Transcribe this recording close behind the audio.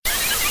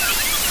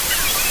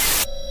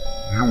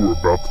are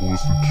about to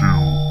listen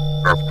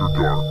to After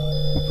Dark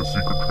with the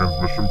Secret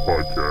Transmission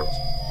Podcast.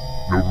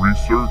 No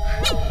research,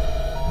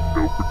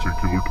 no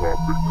particular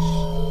topics.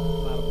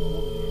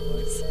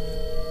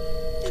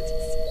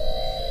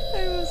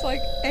 I was like,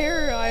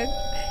 air, I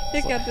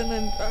hiccuped and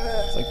then...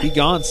 It's like, be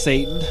gone,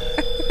 Satan.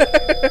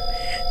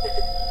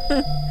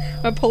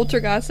 My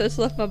poltergeist has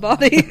left my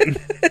body.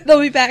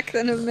 They'll be back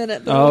in a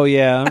minute. Oh,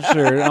 yeah, I'm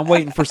sure. I'm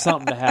waiting for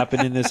something to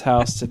happen in this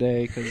house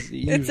today. Cause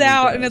it's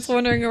out and it's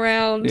wandering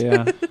around.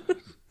 Yeah.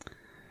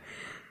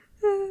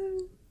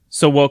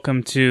 So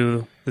welcome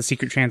to the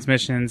Secret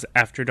Transmissions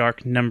After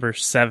Dark number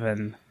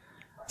 7.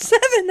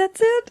 7,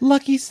 that's it?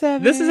 Lucky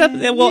 7. This is,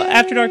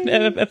 After Dark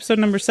episode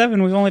number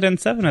 7. We've only done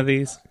 7 of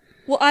these.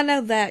 Well, I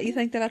know that. You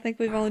think that I think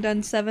we've only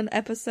done 7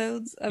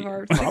 episods of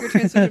our Secret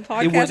Transmission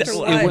podcast or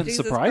what? It wouldn't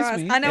Jesus surprise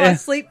Christ. me. I know I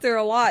sleep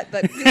through a lot,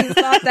 but it's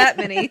not that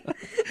many.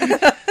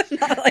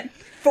 Not like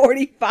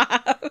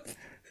 45.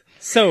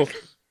 So,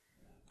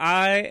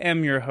 I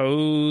am your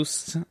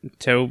host,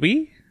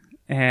 Toby,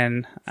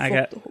 and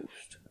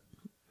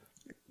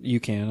You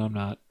can, I'm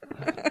not.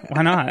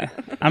 Why not?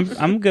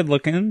 I'm good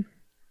looking,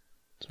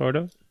 sort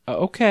of.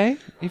 Okay,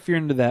 if you're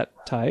into that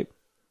type.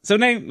 So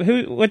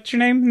what's your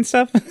name and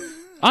stuff?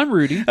 I'm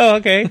Rudy. Oh,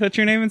 okay. What's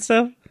your name and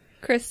stuff?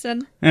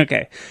 Kristen.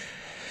 Okay.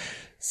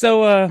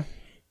 So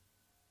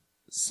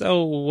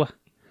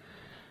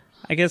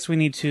I guess we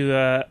need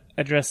to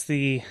address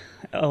the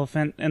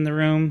elephant in the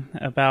room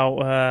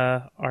about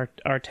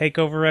our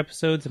takeover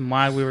episodes and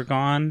why we were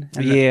gone.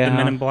 And the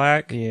Men in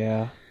Black.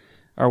 Yeah.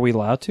 Are we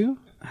allowed to?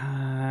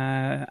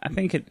 I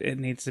think it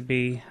needs to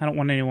be. I don't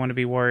want anyone to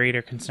be worried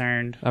or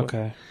concerned.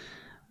 Okay.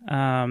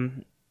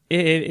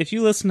 If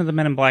you listen to the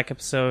Men in Black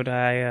episode,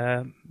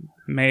 I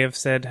may have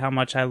said how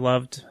much I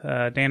loved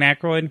Dan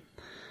Aykroyd.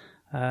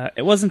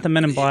 It wasn't the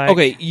Men in Black.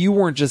 Okay, you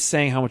weren't just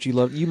saying how much you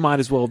loved. You might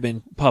as well have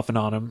been puffing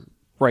on him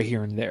right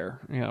here and there.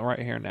 Right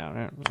here and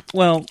now.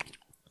 Well,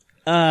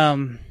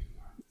 I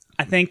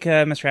think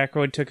Mr.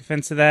 Aykroyd took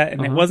offense to that,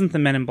 and it wasn't the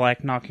Men in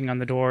Black knocking on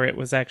the door. It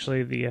was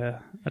actually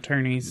the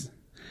attorneys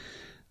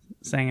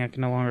saying I can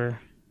no longer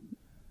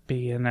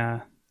be in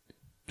a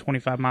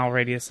 25-mile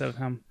radius of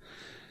him.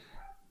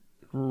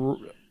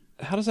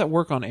 How does that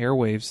work on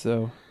airwaves,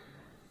 though?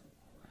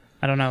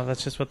 I don't know.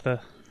 That's just what the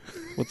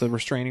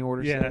restraining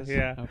order says?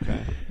 Yeah.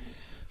 Okay.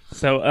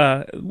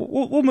 So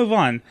we'll move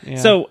on. Yeah.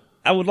 So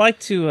I would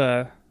like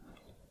to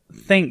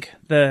thank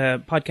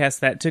the podcast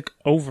that took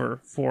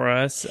over for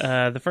us.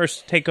 The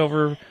first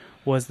takeover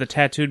was the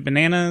Tattooed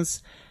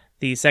Bananas.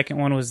 The second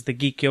one was the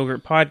Geek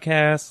Yogurt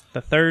Podcast. The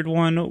third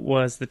one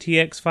was the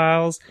TX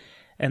Files.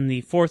 And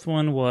the fourth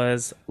one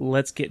was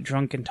Let's Get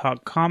Drunk and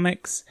Talk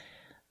Comics.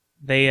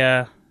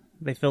 They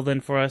filled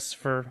in for us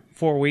for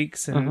 4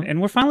 weeks, and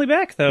we're finally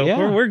back, though.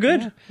 Yeah, we're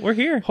good. Yeah. We're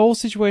here. Whole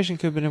situation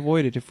could have been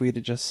avoided if we'd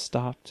have just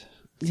stopped.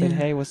 Said,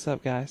 hey, what's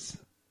up, guys?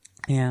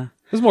 Yeah.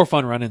 It was more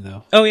fun running,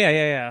 though. Oh,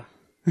 yeah.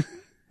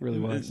 Really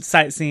was.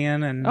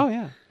 Sightseeing and... Oh,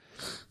 yeah.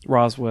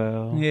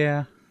 Roswell.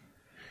 Yeah.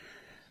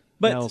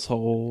 But Mel's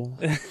Hole.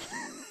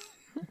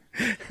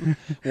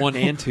 1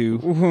 and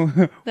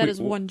 2. That is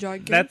one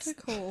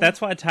gigantic hole. That's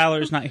why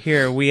Tyler's not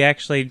here. We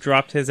actually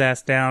dropped his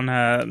ass down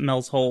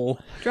Mel's Hole.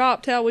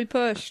 Dropped how we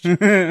pushed.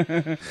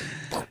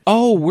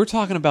 Oh, we're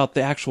talking about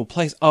the actual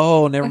place.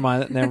 Oh, never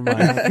mind.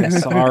 Okay,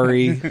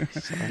 sorry.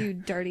 You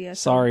dirty ass.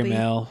 Sorry, LB.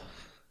 Mel.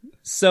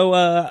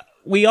 So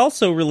we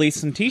also released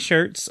some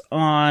T-shirts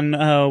on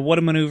What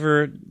a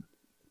Maneuver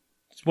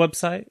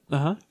website.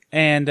 Uh-huh.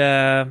 And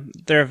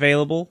they're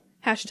available.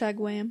 Hashtag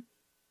wham.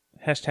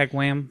 Hashtag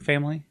Wham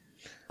Family.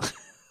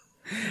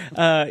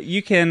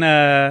 You can,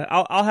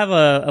 I'll have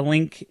a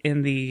link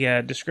in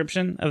the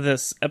description of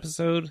this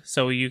episode,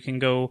 so you can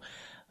go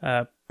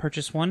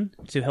purchase one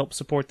to help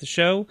support the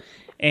show.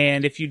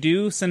 And if you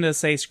do, send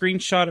us a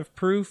screenshot of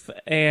proof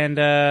and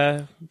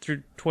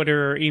through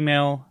Twitter or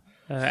email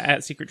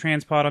at Secret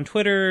Transpod on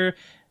Twitter,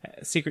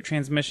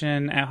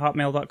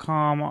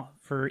 secrettransmission@hotmail.com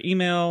for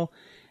email,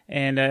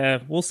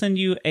 and we'll send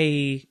you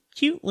a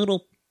cute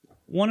little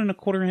 1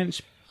 1/4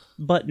 inch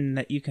button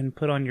that you can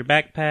put on your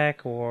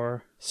backpack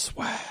or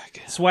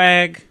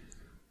swag.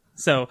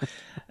 So,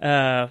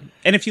 and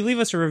if you leave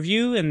us a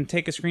review and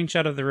take a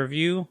screenshot of the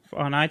review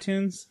on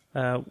iTunes,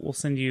 we'll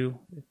send you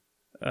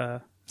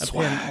a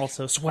pin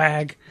also.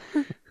 Swag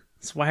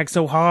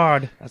so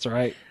hard. That's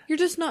right. You're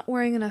just not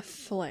wearing enough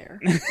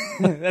flair.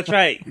 That's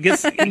right. You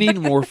need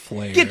more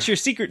flair. Get your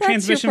Secret That's your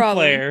Transmission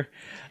problem. flair.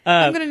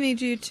 I'm going to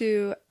need you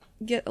to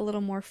get a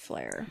little more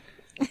flair.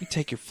 You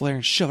take your flair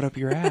and shove it up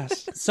your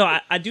ass. So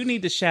I do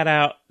need to shout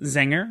out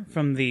Zenger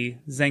from the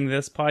Zeng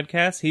This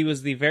podcast. He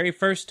was the very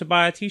first to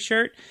buy a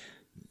T-shirt.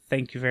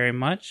 Thank you very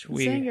much.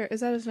 Zanger,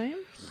 is that his name?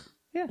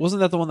 Yeah.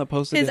 Wasn't that the one that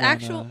posted His it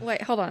actual... on,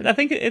 Wait, hold on. I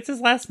think it's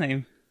his last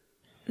name.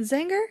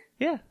 Zanger?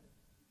 Yeah.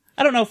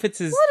 I don't know if it's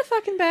his... What a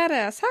fucking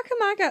badass. How come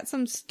I got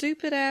some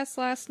stupid ass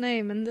last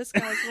name and this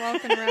guy's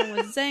walking around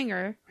with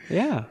Zanger?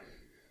 Yeah.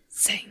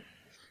 Zing.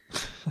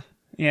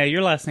 Yeah,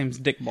 your last name's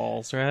Dick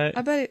Balls, right?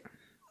 I bet it...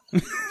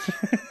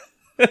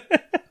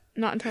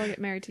 Not until I get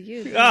married to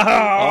you.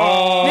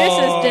 Oh! This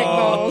is Dick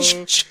Balls.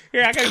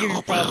 Here, I gotta give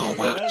you props.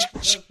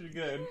 That's pretty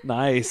good.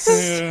 Nice.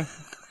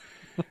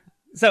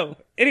 So,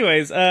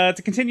 anyways, to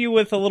continue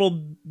with a little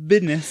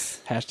business,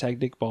 Hashtag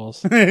dick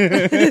balls. we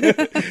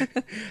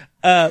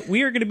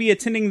are going to be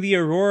attending the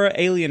Aurora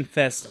Alien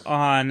Fest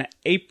on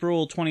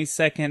April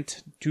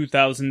 22nd,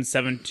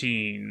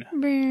 2017.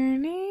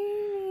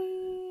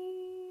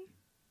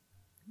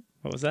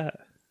 What was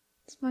that?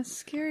 It's my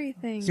scary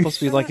thing. It's supposed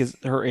to be like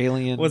her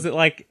alien. Was it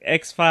like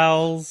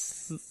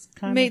X-Files?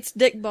 Meets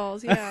dick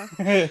balls, yeah.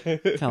 kind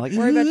of like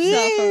Worry about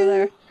yourself over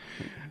there.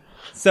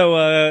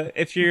 So,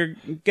 if you're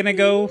gonna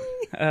go,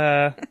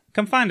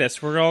 come find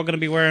us. We're all gonna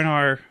be wearing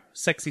our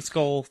Sexy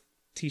Skull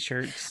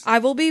t-shirts. I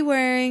will be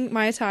wearing,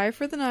 my attire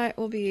for the night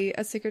will be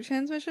a Secret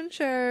Transmission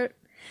shirt,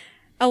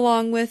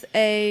 along with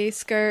a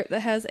skirt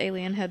that has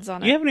alien heads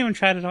on it. You haven't even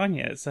tried it on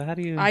yet, so how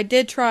do you... I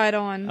did try it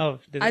on. Oh,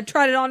 did I it?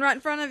 tried it on right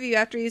in front of you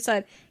after you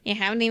said, you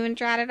haven't even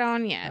tried it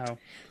on yet. Oh.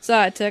 So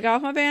I took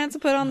off my pants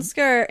and put on the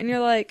skirt, and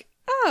you're like,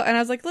 oh. And I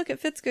was like, look, it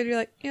fits good. You're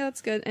like, yeah,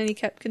 that's good. And you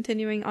kept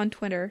continuing on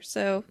Twitter,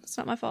 so it's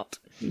not my fault.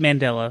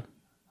 Mandela.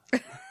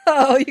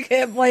 Oh, you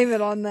can't blame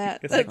it on that.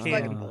 Yes, I That's can.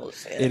 fucking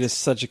bullshit. it is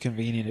such a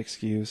convenient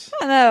excuse.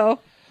 I know.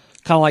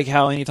 Kind of like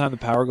how anytime the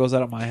power goes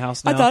out at my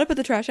house now, I thought I put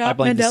the trash out. I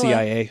blame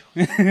Mandela. the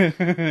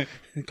CIA.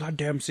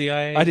 Goddamn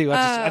CIA. I do.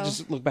 I Oh.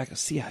 just look back at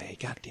CIA.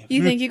 Goddamn.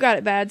 You think you got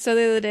it bad. So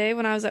the other day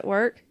when I was at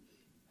work,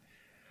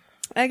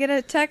 I get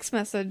a text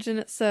message and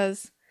it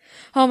says,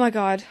 oh my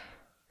God,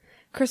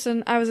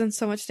 Kristen, I was in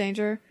so much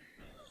danger.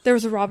 There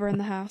was a robber in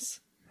the house.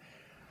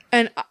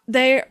 And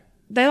they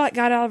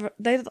got out of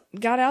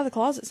the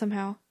closet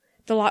somehow.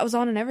 The light was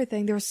on and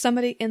everything. There was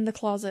somebody in the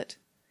closet,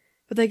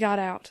 but they got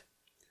out.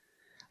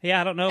 Yeah,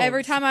 I don't know.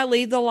 Every time I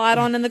leave the light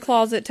on in the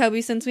closet,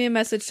 Toby sends me a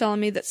message telling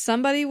me that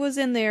somebody was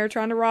in there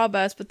trying to rob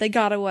us, but they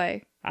got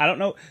away. I don't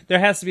know. There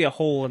has to be a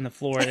hole in the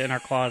floor in our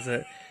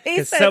closet. He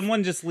Because says-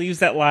 someone just leaves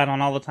that light on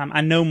all the time.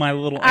 I know my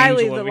little I angel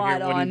leave the over light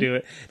here on. wouldn't do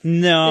it.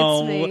 No.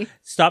 It's me.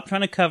 Stop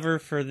trying to cover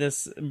for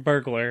this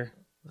burglar.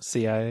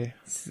 CIA.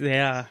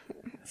 Yeah.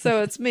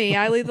 So it's me.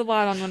 I leave the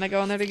light on when I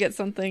go in there to get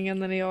something,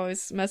 and then he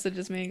always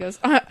messages me and goes,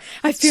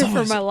 I fear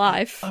for my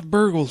life. I'm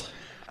burgled.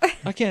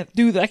 I can't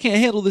do that. I can't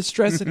handle this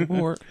stress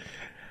anymore.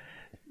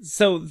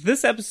 So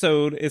this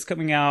episode is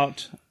coming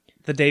out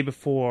the day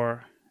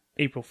before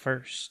April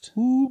 1st,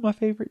 Ooh, my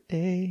favorite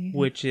day.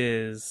 which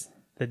is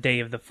the Day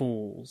of the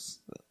Fools.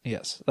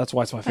 Yes, that's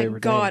why it's my Thank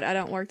favorite God day. I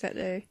don't work that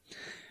day.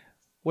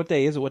 What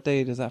day is it? What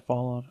day does that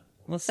fall on?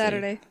 Let's see.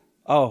 Saturday.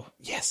 Oh,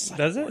 yes.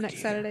 Does it?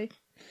 Next Saturday.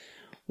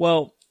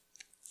 Well,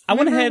 I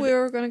went Remember ahead. we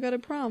were going to go to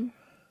prom.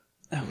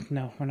 Oh,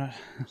 no, we're not.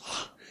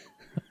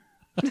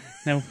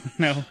 No.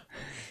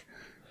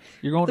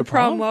 You're going The to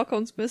prom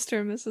welcomes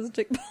Mr. and Mrs.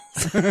 Dick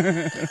Balls.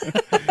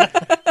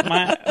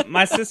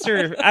 My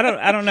sister,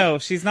 I don't know.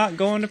 She's not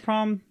going to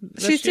prom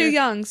this She's too year.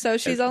 young, so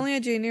she's only a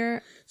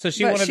junior. So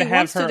she but wanted she to have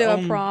wants to her do a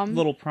own prom.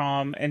 little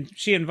prom, and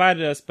she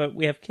invited us, but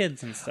we have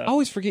kids and stuff. I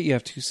always forget you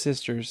have two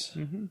sisters.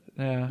 Mm-hmm.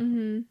 Yeah.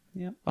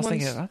 Yep. I was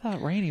One's- thinking, I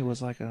thought Rainey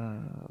was like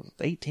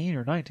 18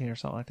 or 19 or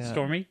something like that.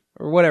 Stormy?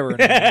 Or whatever. her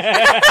name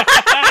is.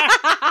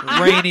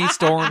 Rainy,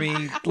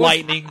 Stormy,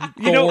 Lightning,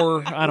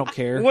 Thor. I don't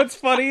care. What's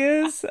funny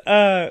is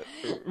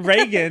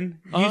Reagan.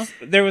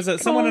 There was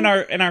someone in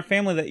our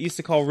family that used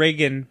to call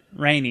Reagan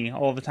Rainy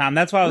all the time.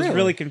 That's why I was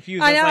really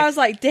confused. I know. I was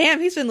like, damn,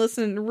 he's been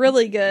listening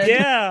really good.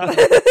 yeah.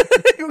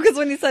 Because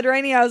when he said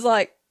rainy, I was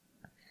like,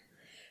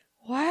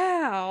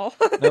 wow.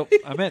 Nope,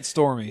 I meant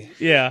Stormy.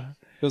 Yeah.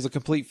 It was a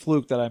complete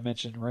fluke that I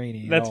mentioned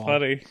Rainy. at That's all.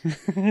 funny.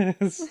 I'm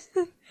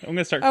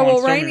gonna start Oh, calling well,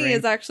 Stormy Rainy Rain.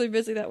 is actually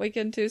busy that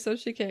weekend, too, so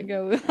she can't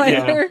go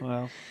either.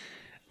 Well,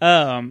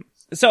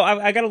 So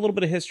I got a little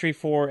bit of history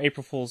for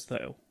April Fool's,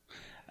 though.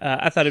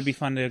 I thought it'd be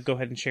fun to go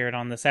ahead and share it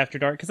on this After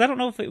Dark, because I don't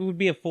know if it would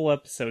be a full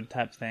episode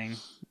type thing.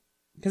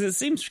 Because it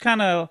seems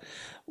kind of...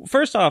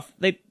 First off,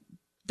 they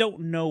don't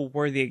know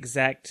where the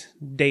exact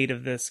date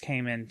of this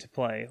came into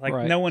play. Like,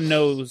 Right. no one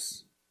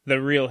knows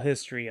the real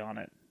history on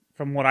it,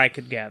 from what I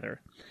could gather.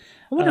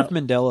 I wonder if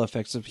Mandela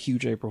Effect's a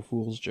huge April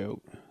Fool's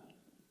joke.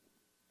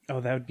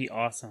 Oh, that would be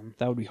awesome.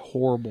 That would be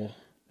horrible.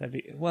 That'd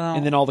be... Well...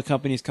 And then all the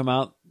companies come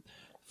out,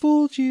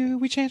 fooled you.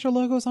 We changed our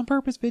logos on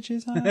purpose,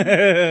 bitches.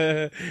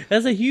 Huh?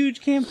 That's a huge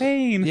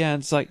campaign. Yeah,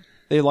 and it's like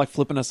they're like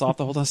flipping us off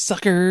the whole time,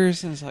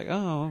 suckers. And it's like,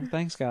 oh,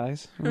 thanks,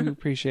 guys. We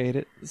appreciate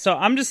it. So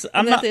I'm And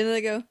at not... the end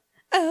they go,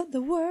 oh,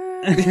 the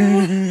world.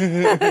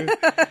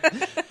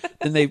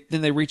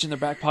 Then they reach in their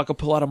back pocket,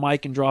 pull out a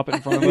mic, and drop it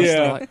in front of us. Yeah.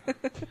 They're like,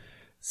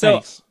 So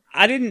thanks.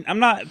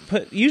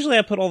 Usually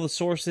I put all the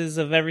sources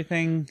of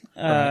everything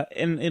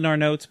in our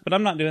notes, but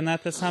I'm not doing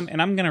that this time,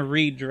 and I'm going to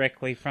read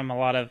directly from a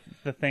lot of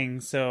the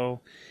things.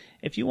 So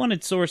if you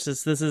wanted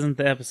sources, this isn't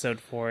the episode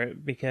for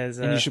it, because...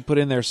 And you should put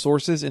in their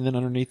sources, and then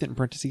underneath it in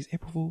parentheses,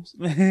 April Fools.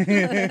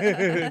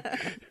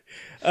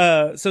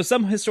 So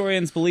some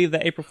historians believe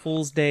that April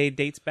Fool's Day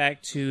dates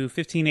back to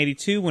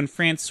 1582, when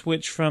France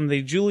switched from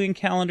the Julian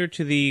calendar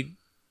to the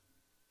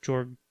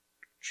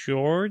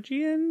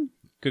Georgian?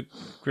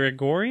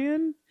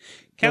 Gregorian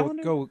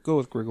calendar? Go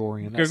with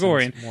Gregorian. That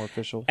Gregorian. sounds more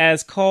official.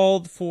 As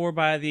called for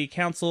by the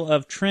Council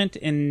of Trent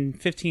in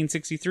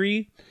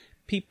 1563.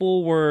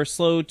 people were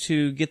slow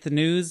to get the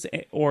news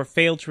or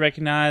failed to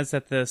recognize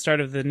that the start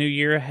of the new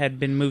year had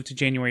been moved to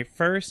January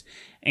 1st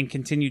and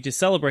continued to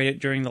celebrate it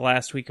during the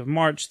last week of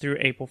March through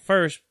April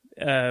 1st,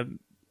 and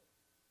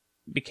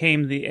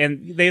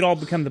they'd all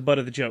become the butt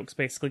of the jokes,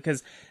 basically,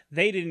 because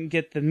they didn't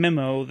get the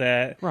memo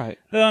that, Right.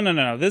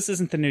 no, this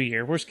isn't the new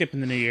year. We're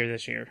skipping the new year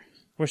this year.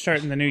 We're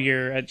starting the new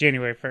year at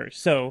January 1st.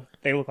 So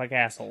they look like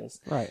assholes.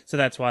 Right. So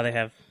that's why they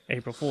have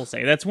April Fool's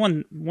Day. That's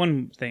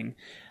one thing.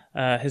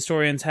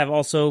 Historians have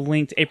also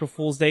linked April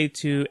Fool's Day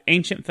to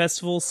ancient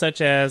festivals such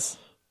as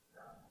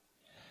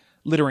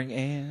Littering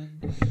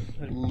and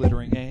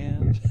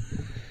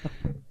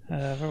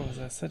where was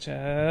that? Such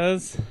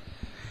as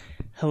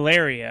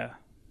Hilaria,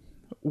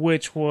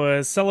 which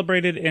was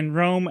celebrated in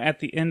Rome at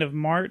the end of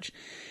March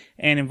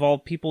and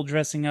involved people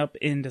dressing up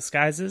in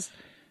disguises.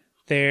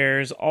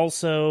 There's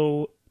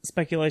also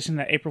speculation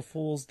that April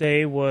Fool's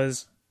Day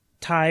was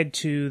tied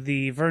to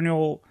the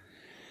vernal.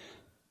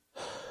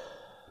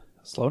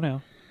 slow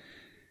down.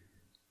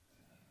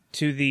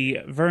 To the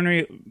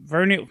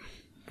vernal.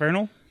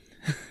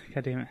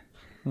 God damn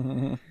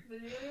it.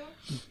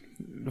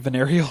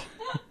 Venereal.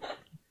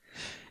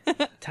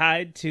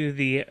 Tied to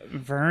the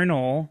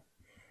vernal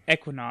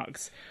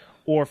equinox,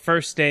 or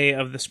first day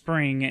of the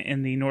spring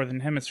in the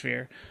northern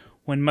hemisphere,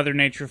 when Mother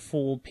Nature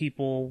fooled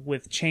people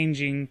with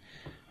changing,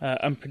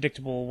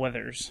 unpredictable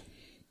weathers.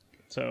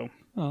 So,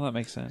 Oh, that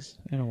makes sense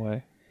in a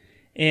way.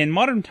 in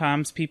modern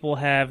times, people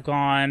have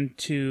gone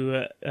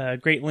to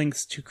great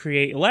lengths to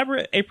create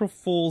elaborate April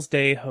Fool's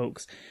Day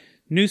hoax.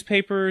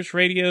 Newspapers,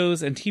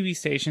 radios, and TV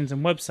stations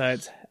and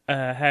websites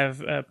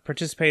have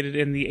participated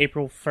in the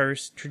April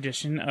 1st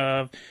tradition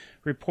of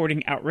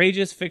reporting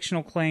outrageous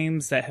fictional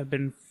claims that have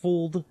been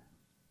fooled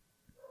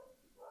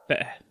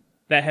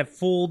that have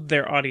fooled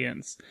their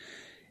audience.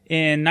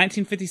 In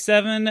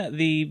 1957,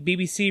 the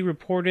BBC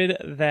reported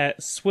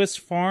that Swiss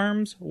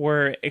farms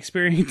were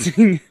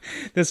experiencing...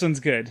 This one's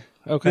good.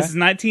 Okay. This is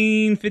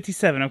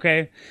 1957,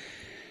 okay?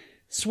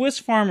 Swiss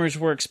farmers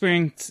were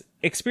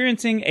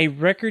experiencing a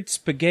record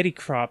spaghetti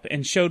crop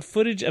and showed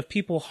footage of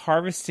people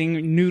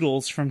harvesting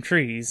noodles from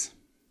trees.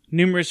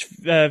 Numerous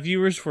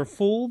viewers were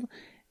fooled,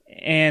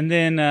 and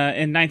then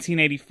in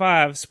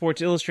 1985,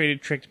 Sports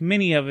Illustrated tricked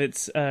many of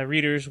its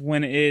readers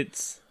when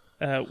it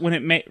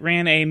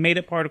ran a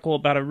made-up article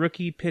about a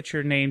rookie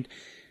pitcher named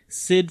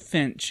Sid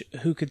Finch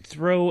who could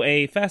throw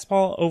a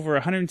fastball over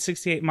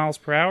 168 miles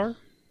per hour.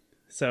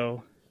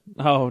 So,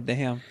 Oh,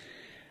 damn.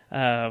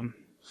 in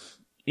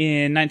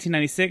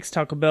 1996,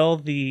 Taco Bell,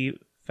 the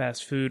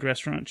fast food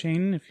restaurant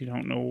chain, if you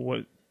don't know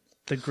what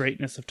the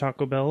greatness of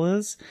Taco Bell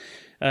is,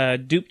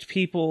 duped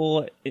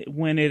people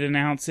when it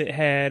announced it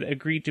had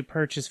agreed to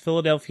purchase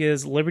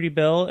Philadelphia's Liberty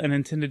Bell and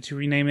intended to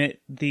rename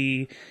it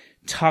the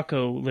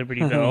Taco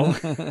Liberty Bell.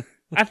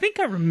 I think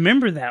I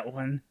remember that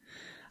one.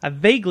 I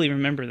vaguely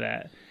remember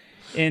that.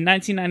 In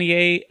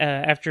 1998,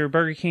 after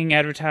Burger King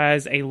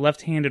advertised a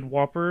left-handed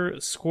Whopper,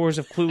 scores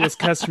of clueless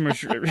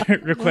customers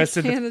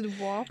requested... Left-handed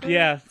Whopper?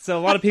 Yeah, so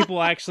a lot of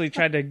people actually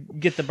tried to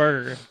get the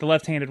burger, the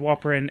left-handed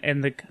Whopper,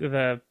 and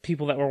the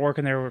people that were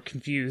working there were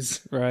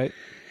confused. Right.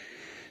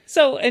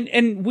 So,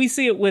 and we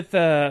see it with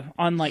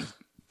on like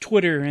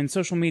Twitter and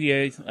social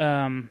media.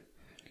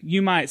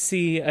 You might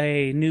see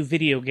a new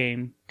video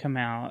game come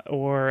out,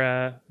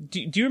 or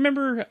do you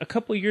remember a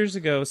couple of years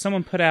ago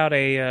someone put out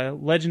a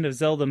Legend of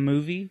Zelda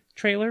movie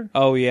trailer?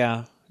 Oh,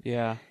 yeah.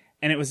 Yeah.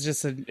 And it was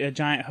just a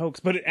giant hoax,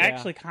 but it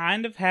actually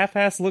kind of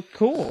half-assed looked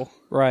cool.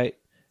 Right.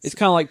 It's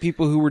kind of like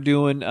people who were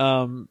doing,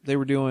 they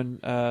were doing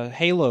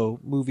Halo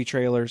movie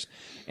trailers,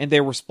 and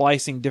they were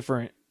splicing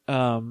different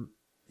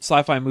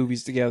sci-fi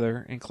movies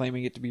together and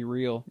claiming it to be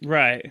real.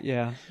 Right.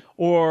 Yeah.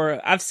 Or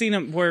I've seen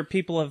them where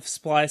people have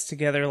spliced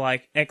together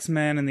like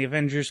X-Men and the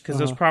Avengers because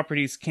those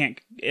properties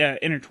can't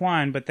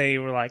intertwine, but they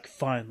were like,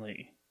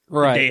 finally,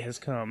 Right. the day has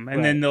come.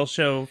 And then they'll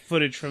show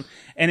footage from,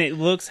 and it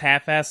looks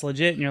half-ass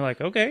legit, and you're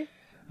like, okay.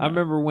 I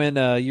remember when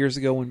years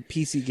ago when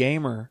PC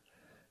Gamer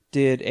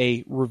did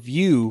a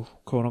review,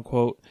 quote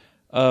unquote,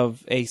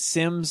 of a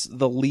Sims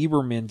the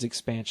Lieberman's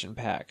expansion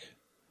pack.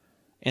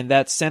 And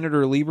that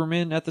Senator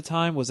Lieberman at the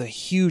time was a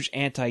huge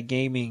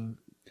anti-gaming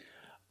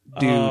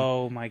dude.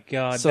 Oh my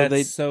god, So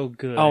that's so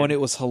good. Oh, and it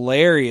was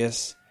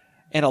hilarious.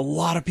 And a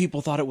lot of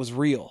people thought it was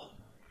real.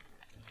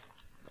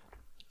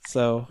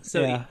 So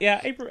yeah,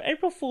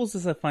 April Fool's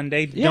is a fun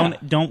day. Yeah.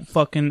 Don't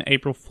fucking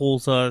April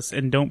Fool's us,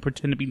 and don't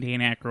pretend to be Dan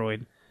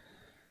Aykroyd.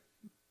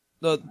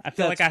 I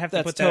feel like I have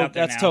to put that out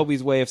there That's now.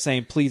 Toby's way of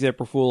saying, please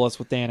April Fool us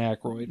with Dan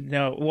Aykroyd.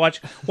 No, watch.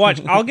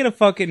 I'll get a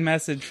fucking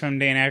message from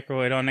Dan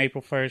Aykroyd on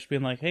April 1st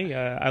being like, hey,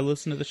 I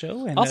listened to the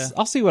show, and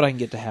I'll see what I can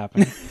get to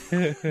happen.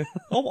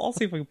 I'll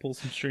see if I can pull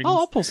some strings.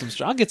 I'll pull some.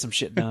 I'll get some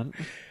shit done.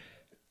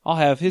 I'll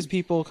have his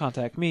people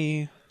contact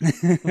me.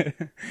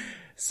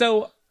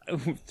 So,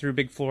 through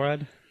Big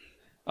Fluoride?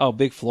 Oh,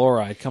 Big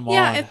Fluoride, come on.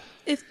 Yeah,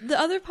 if the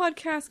other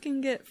podcast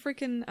can get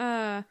freaking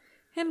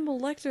Hannibal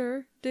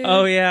Lecter, dude.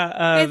 Oh,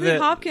 yeah. Anthony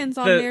Hopkins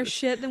on their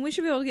shit, then we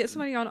should be able to get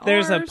somebody on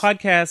There's ours. a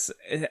podcast.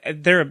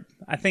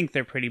 I think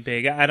they're pretty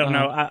big. I don't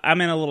know. I'm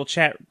in a little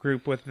chat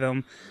group with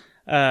them.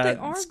 They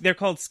aren't They're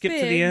called Skip to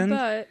the big, End.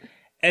 but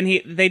And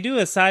they do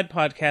a side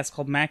podcast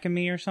called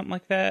Macamee or something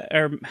like that.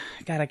 Or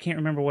God, I can't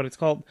remember what it's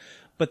called.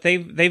 But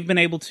they've been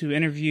able to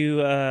interview.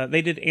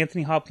 They did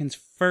Anthony Hopkins'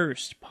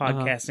 first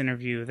podcast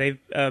interview. They've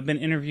been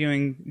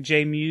interviewing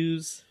Jay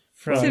Muse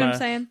from. see what I'm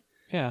saying?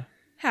 Yeah.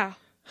 How?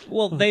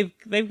 Well, they've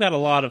got a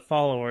lot of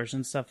followers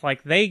and stuff.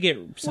 Like they get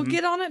some. Well,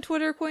 get on it,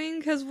 Twitter Queen,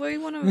 because we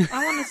want to.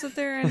 I want to sit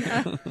there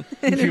and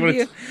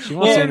interview. She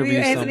wants to interview interview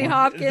Anthony someone.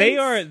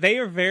 Hopkins. They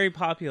are very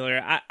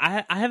popular.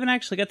 I haven't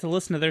actually got to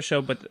listen to their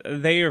show, but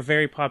they are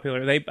very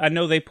popular. I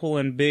know they pull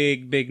in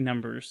big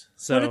numbers.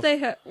 So What if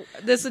they?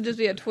 This would just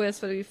be a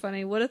twist, but it'd be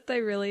funny. What if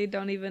they really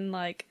don't even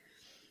like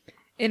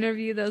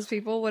interview those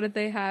people? What if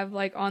they have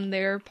like on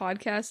their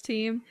podcast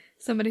team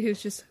somebody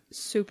who's just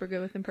super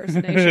good with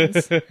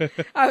impersonations?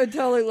 I would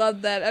totally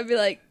love that. I'd be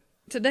like,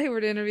 today we're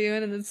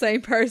interviewing, and the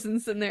same person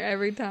sitting there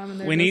every time. And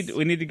they're we need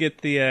to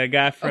get the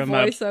guy from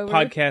voiceover.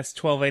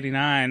 podcast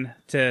 1289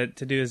 to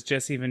do his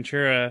Jesse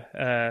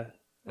Ventura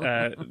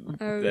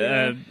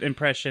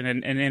impression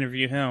and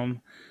interview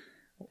him.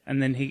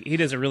 And then he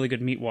does a really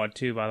good meatwad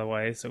too, by the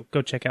way. So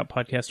go check out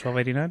podcast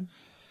 1289.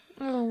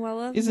 Oh well,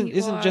 I love Isn't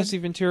Meatwad. Jesse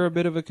Ventura a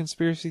bit of a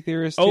conspiracy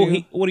theorist? Oh,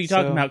 too? what are you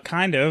talking So, about?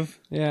 Kind of.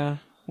 Yeah.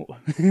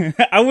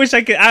 I wish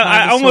I could. I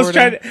Kinda, almost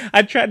sorta.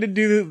 I tried to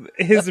do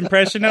his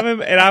impression of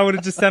him, and I would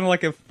have just sounded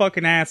like a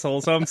fucking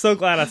asshole. So I'm so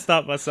glad I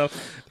stopped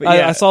myself. But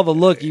yeah, I saw the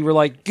look. You were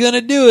like,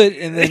 gonna do it.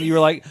 And then you were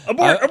like,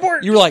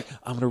 Abort. You were like,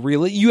 I'm gonna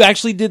reel it. You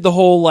actually did the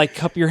whole, like,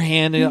 cup your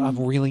hand. And I'm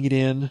reeling it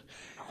in.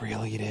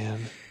 Reeling it in.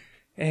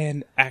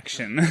 and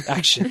action.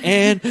 Action.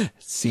 And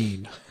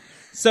scene.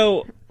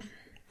 So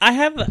I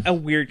have a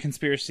weird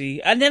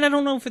conspiracy, and then I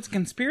don't know if it's a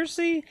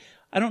conspiracy.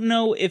 I don't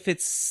know if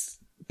it's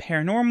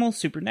paranormal,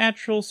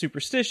 supernatural,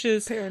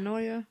 superstitious,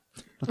 Paranoia.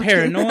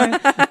 paranoid.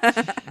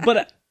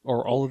 But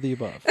Or all of the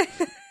above.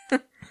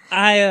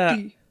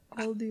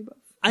 All the above.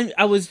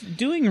 I was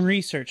doing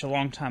research a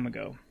long time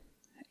ago,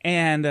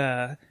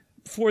 and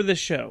for the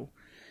show,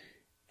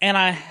 and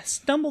I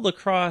stumbled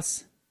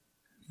across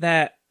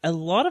that a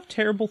lot of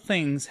terrible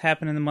things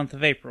happen in the month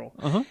of April.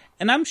 Uh-huh.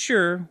 And I'm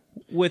sure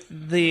with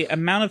the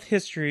amount of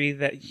history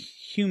that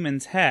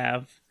humans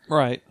have,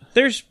 Right.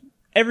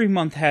 every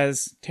month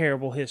has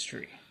terrible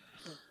history.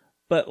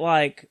 But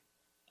like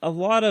a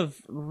lot of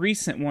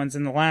recent ones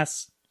in the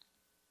last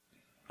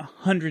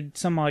 100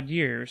 some odd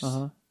years.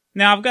 Uh-huh.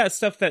 Now I've got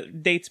stuff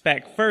that dates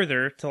back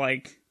further to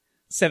like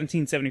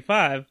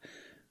 1775,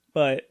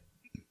 but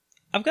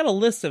I've got a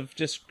list of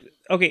just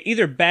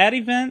either bad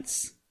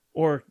events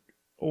or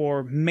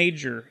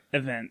major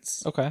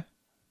events. Okay.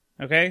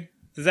 Okay?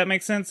 Does that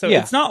make sense? So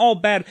Yeah. it's not all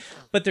bad,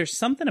 but there's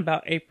something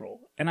about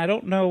April, and I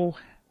don't know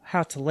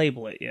how to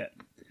label it yet.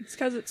 It's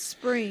because it's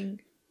spring.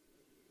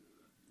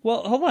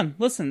 Well, hold on.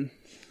 Listen.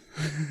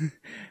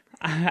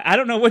 I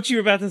don't know what you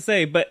were about to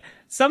say, but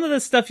some of the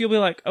stuff you'll be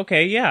like,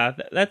 okay, yeah,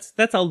 that's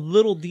a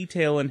little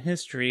detail in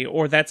history,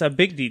 or that's a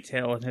big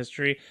detail in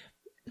history.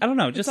 I don't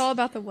know. It's Just all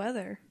about the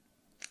weather.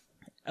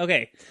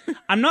 okay.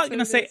 I'm not going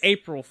to it say is.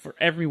 April for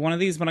every one of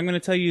these, but I'm going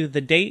to tell you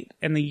the date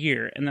and the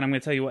year, and then I'm going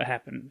to tell you what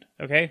happened.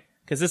 Okay?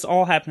 Because this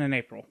all happened in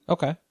April.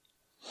 Okay.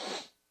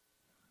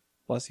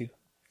 Bless you.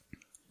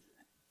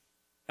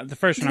 The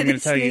first one I'm Did going he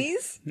to tell you.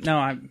 sneeze? No,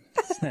 I'm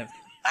sniffed.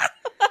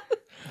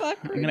 Fuck,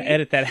 I'm going to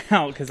edit that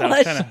out because I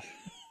was trying to.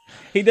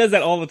 He does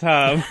that all the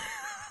time.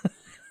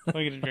 Let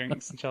me get a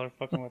drink since y'all are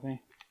fucking with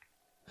me.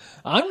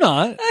 I'm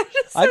not.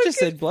 I just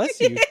said bless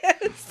you.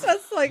 It's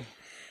just like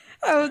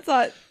I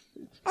thought.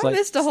 I like-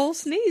 missed a whole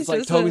sneeze. It's like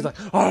just Toby's then.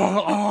 like,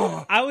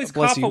 oh. I always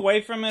Bless cough you.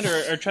 away from it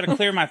or try to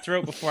clear my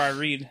throat before I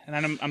read, and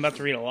I'm about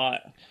to read a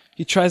lot.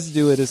 He tries to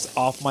do it as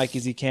off mic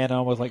as he can. And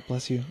I was like,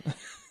 bless you.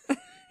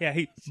 Yeah,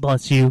 he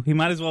bless you. He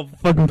might as well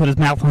fucking put his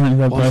mouth on it. And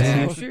go,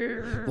 bless you.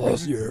 Sure.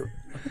 Bless you.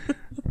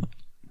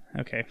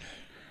 Okay.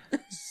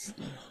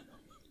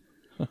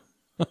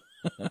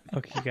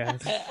 Fuck you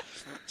guys.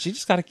 She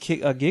just got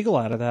a giggle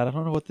out of that. I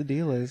don't know what the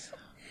deal is.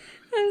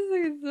 I was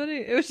like, it's funny.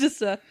 It was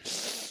just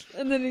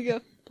and then you go,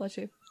 bless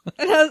you.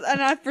 And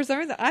I for some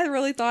reason, I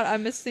really thought I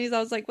missed sneeze. I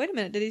was like, wait a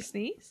minute, did he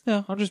sneeze?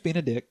 No, I'm just being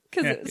a dick.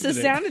 Because Yeah, it he just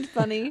did. sounded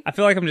funny. I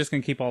feel like I'm just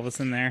gonna keep all this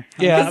in there.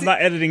 Yeah. I'm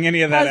not editing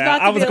any of I that was out. about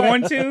to I was be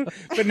going like-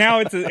 to, but now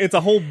it's a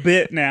whole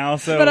bit now.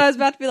 So But I was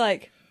about to be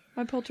like,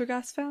 my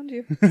poltergeist found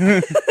you.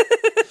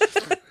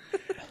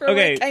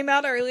 Okay. It came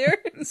out earlier.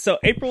 So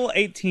April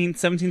 18th,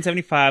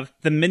 1775,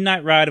 the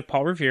Midnight Ride of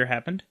Paul Revere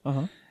happened.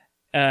 Uh-huh.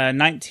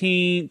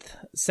 19th,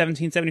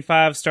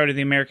 1775, started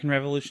the American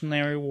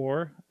Revolutionary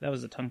War. That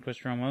was a tongue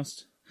twister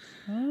almost.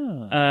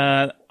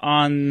 On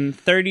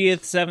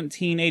 30th,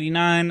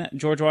 1789,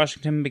 George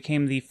Washington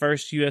became the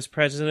first U.S.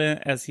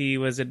 president as he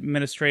was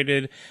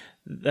administered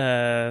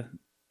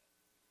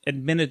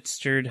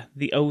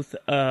the oath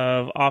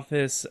of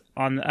office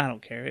on. I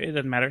don't care. It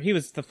doesn't matter. He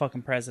was the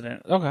fucking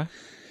president. Okay.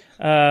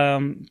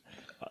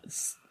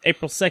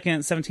 April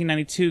 2nd,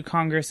 1792,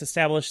 Congress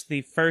established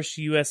the first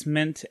U.S.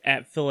 mint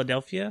at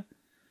Philadelphia.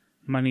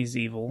 Money's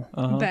evil.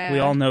 Uh-huh. Bad. We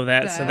all know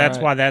that, so Bad. that's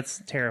Right. why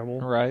that's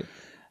terrible. Right.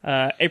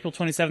 April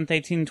 27th,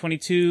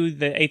 1822,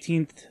 the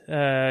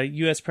 18th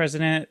U.S.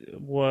 president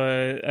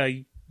was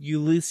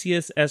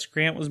Ulysses S.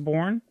 Grant was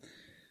born.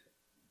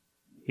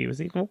 He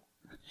was evil?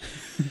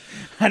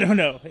 I don't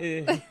know.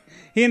 He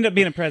ended up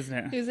being a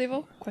president. He was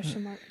evil?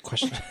 Question mark.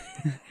 Question.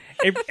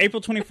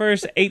 April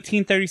 21st,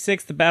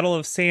 1836, the Battle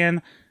of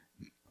San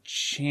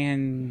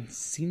Jacinto,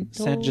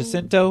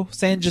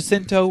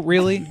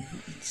 really?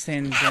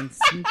 San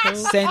Jacinto?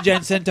 San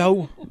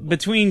Jacinto.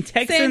 Between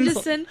San Texans.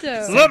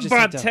 Jacinto. Led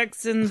by Jacinto.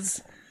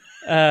 Texans.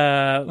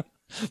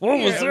 What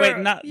was it? Wait,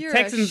 not You're a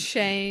Texans.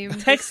 shame.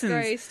 Texans.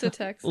 Disgrace to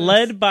Texas.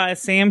 Led by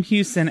Sam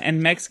Houston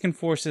and Mexican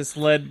forces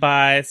led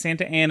by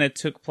Santa Anna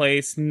took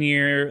place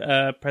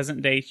near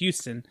present-day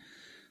Houston.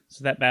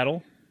 So that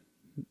battle,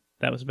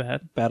 that was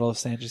bad. Battle of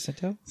San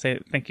Jacinto. Say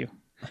it. Thank you.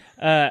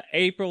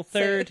 April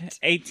 3rd,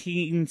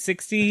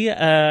 1860,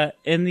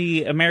 in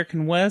the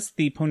American West,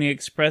 the Pony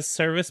Express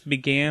service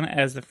began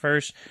as the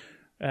first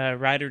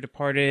rider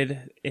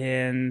departed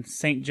in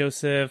St.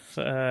 Joseph,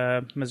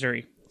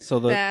 Missouri. So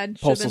the Bad.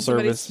 Should have Postal been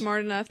somebody Service.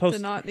 smart enough to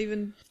not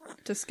even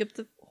to skip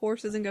the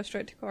horses and go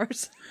straight to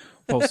cars.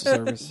 Postal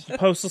Service.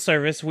 Postal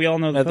Service. We all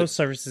know the Now the-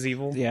 Postal Service is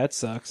evil. Yeah, it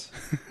sucks.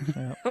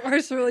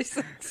 Ours really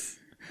sucks.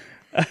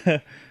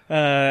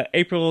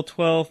 April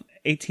 12th,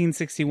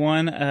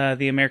 1861,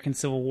 the American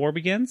Civil War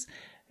begins.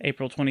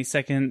 April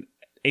 22nd,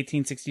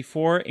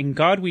 1864, In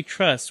God We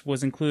Trust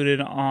was included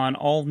on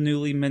all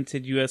newly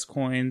minted U.S.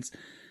 coins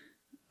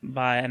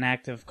by an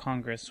act of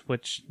Congress,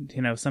 which,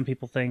 some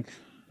people think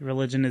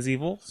religion is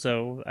evil,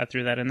 so I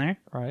threw that in there.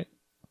 Right.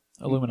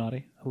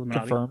 Illuminati.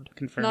 Confirmed.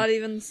 Not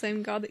even the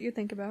same God that you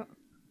think about.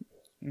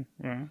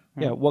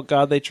 Yeah, what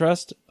God they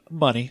trust?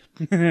 Money.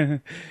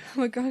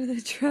 What God do they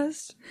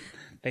trust?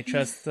 They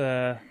trust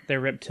their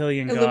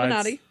reptilian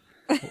Illuminati.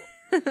 gods.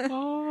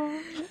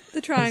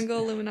 The triangle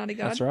Illuminati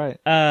God. That's right.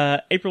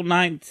 April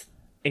 9th,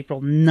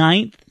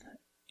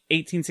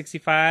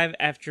 1865,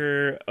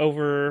 after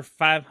over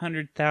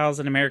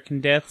 500,000 American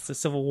deaths, the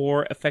Civil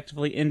War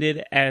effectively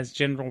ended as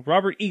General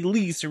Robert E.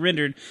 Lee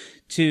surrendered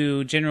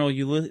to General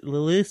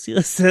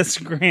Ulysses S.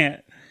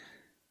 Grant.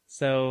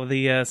 So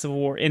the Civil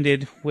War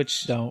ended,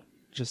 which...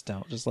 Just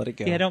let it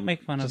go. Yeah, don't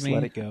make fun of me. Just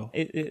let it go.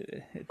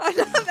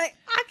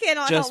 I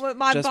cannot help what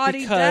my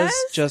body does.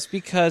 Just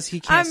because he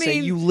can't say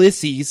mean,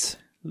 Ulysses,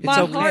 it's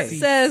My okay. heart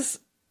says,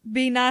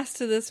 be nice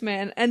to this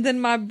man. And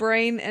then my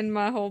brain and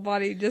my whole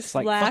body just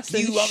like, laughs fuck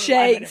and you, I'm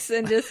shakes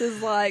and just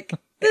is like,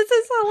 this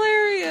is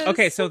hilarious.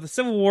 Okay, so the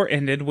Civil War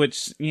ended,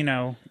 which,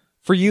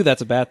 For you,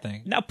 that's a bad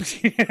thing. No,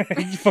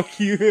 fuck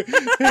you.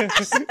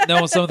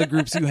 Knowing some of the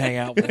groups you hang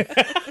out with.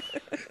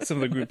 Some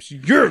of the groups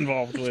you're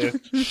involved with.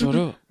 Shut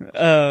up.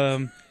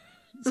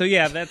 So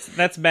yeah,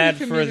 that's bad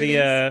for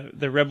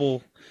the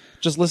rebel.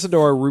 Just listen to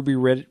our Ruby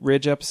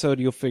Ridge episode.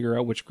 You'll figure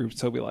out which groups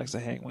Toby likes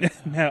to hang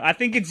with. No, I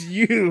think it's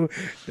you.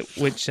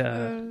 Which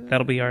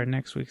that'll be our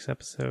next week's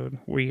episode.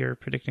 We are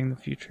predicting the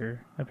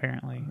future,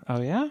 apparently.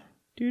 Oh yeah.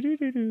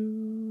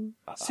 Do.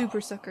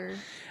 Super sucker.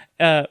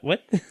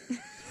 What?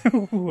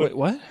 Wait,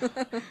 what?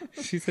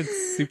 She said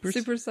super.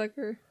 Super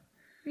sucker.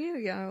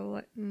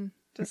 Yeah.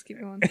 Just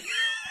keep going.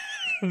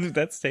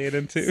 That's staying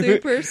in too.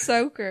 Super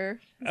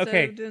soaker. Instead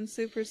Okay. of doing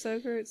super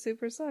soaker, it's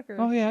super sucker.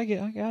 Oh yeah,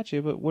 I got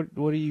you. But what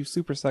are you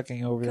super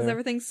sucking over Because there?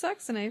 everything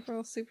sucks in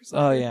April. Super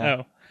sucker. Oh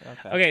yeah.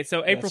 Oh. Okay,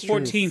 so April true.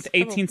 14th, Couple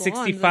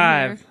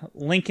 1865,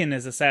 Lincoln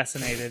is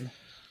assassinated.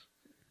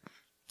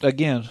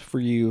 Again, for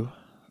you,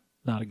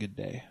 not a good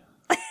day.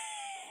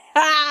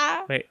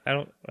 Wait, I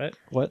don't. What?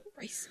 What?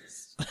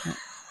 Racist.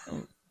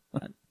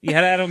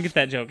 Yeah, I don't get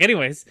that joke.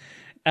 Anyways,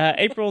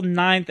 April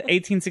 9th,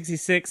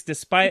 1866,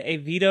 despite a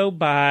veto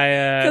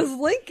by... Because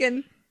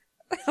Lincoln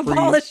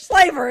abolished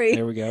slavery.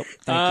 There we go.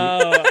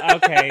 Thank you.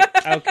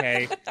 Oh,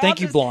 okay. Thank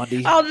you,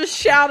 Blondie. I'll just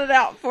shout it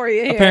out for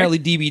you here. Apparently,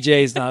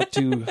 DBJ is not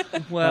too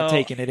Well, not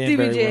taking it in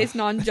very DBJ well. is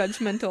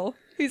non-judgmental.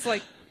 He's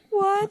like,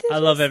 what did I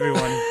love you say?"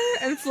 everyone.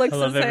 And flicks I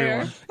love his hair.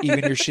 everyone. Even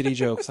your shitty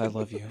jokes, I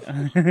love you.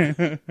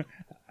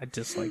 I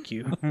dislike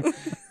you.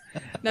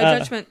 No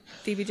judgment,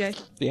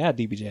 DBJ. Yeah,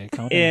 DBJ.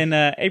 Calm down. In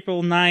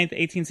April 9th,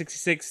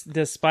 1866,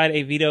 despite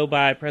a veto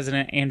by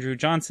President Andrew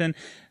Johnson,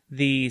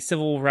 the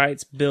Civil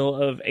Rights Bill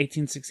of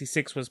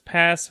 1866 was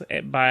passed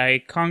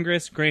by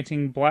Congress,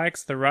 granting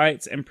blacks the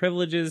rights and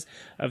privileges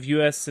of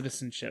U.S.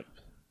 citizenship.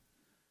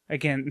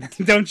 Again,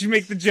 don't you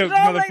make the joke,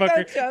 Don't make no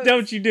motherfucker. jokes.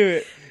 Don't you do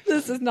it.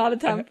 This is not a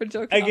time for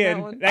joking Again,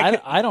 on that one. that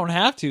could- I don't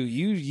have to.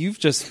 You've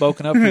just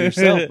spoken up for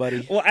yourself,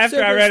 buddy. Well, after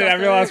Super I read it, I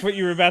sucker. realized what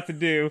you were about to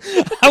do.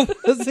 I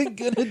wasn't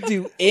gonna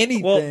do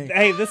anything. Well,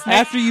 hey, this next,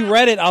 After you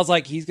read it, I was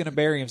like, he's gonna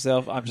bury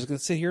himself. I'm just gonna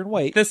sit here and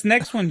wait. this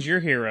next one's your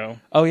hero.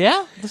 Oh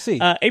yeah, let's see.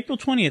 April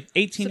 20th,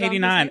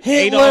 1889.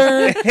 Hitler!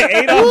 Adolf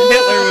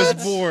Hitler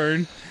was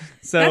born.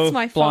 So That's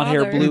my Blonde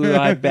father. hair, blue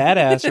eyed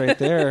badass right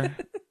there.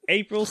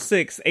 April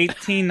 6,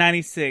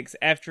 1896,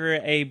 after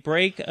a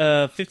break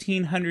of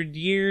 1,500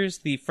 years,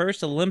 the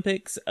first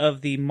Olympics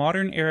of the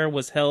modern era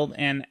was held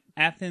in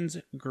Athens,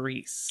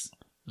 Greece.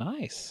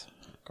 Nice.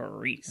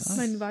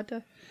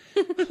 Vata.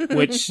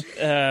 Which,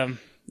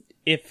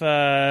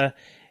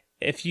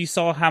 if you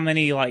saw how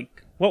many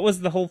What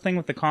was the whole thing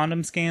with the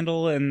condom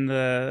scandal and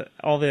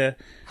all the?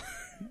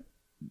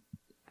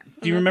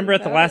 Do you remember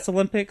at the last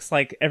Olympics,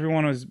 like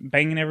everyone was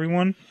banging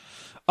everyone?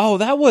 Oh,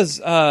 that was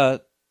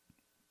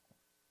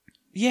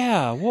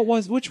yeah.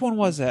 Which one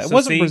was that? So It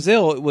wasn't see?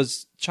 Brazil. It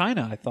was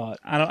China. I thought.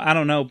 I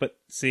don't know, but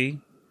see,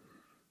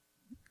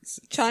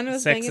 China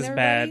was sex banging is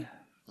everybody? bad.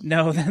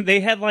 No, they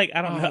had like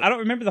I don't know. I don't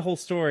remember the whole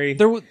story.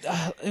 There was. It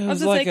I was was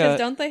gonna like say, because a.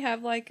 don't they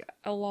have like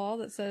a law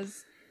that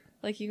says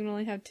like you can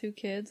only have 2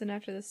 kids, and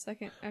after the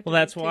second, Well,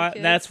 that's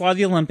why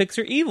the Olympics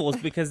are evil,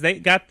 is because they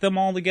got them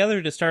all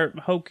together to start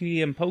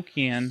hokey and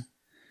pokeying.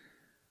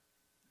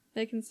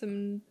 making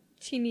some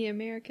teeny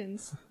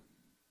Americans.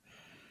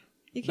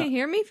 You can't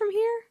hear me from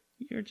here?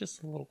 You're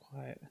just a little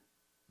quiet.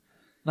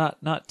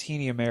 Not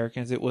teeny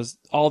Americans. It was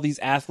all these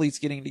athletes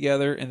getting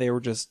together, and it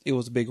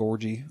was a big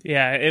orgy.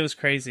 Yeah, it was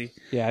crazy.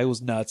 Yeah, it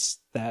was nuts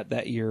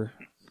that year.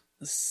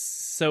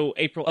 So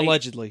April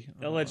 8th,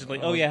 Allegedly.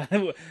 Oh yeah,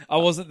 I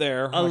wasn't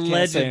there. I can't say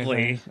Allegedly.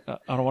 anything.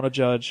 I don't want to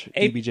judge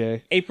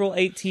DBJ. April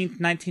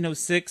 18th,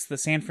 1906, the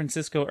San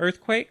Francisco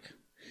earthquake.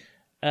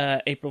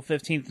 April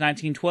 15th,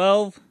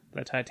 1912,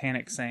 the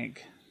Titanic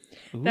sank.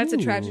 That's a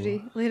Ooh.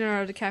 tragedy.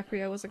 Leonardo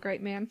DiCaprio was a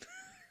great man.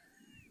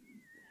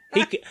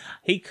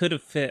 He could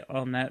have fit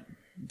on that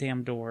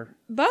damn door.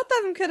 Both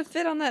of them could have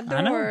fit on that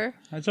I know. door.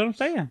 That's what I'm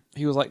saying.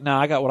 He was like, "Nah,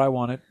 I got what I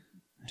wanted."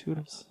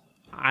 Toodles.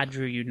 I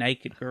drew you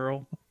naked,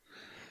 girl.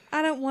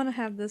 I don't want to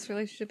have this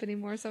relationship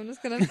anymore, so I'm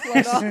just going to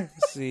float off.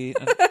 See,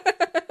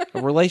 a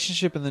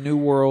relationship in the new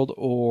world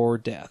or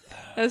death.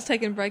 I was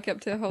taking breakup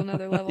to a whole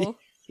nother level.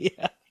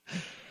 Yeah.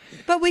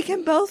 But we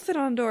can both fit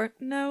on a door.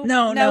 No,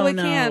 No, we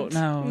no, can't.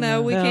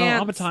 no, we No,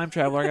 can't. I'm a time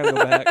traveler. I gotta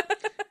go back.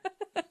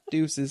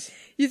 Deuces.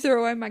 You threw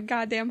away my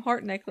goddamn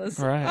heart necklace.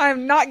 Right.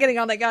 I'm not getting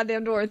on that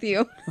goddamn door with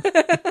you.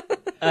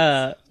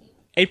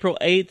 April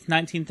 8th,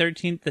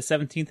 1913, the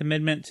 17th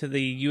Amendment to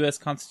the U.S.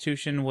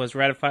 Constitution was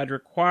ratified,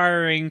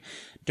 requiring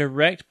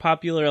direct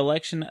popular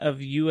election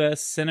of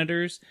U.S.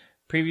 senators.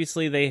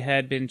 Previously, they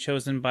had been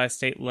chosen by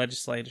state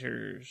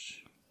legislatures.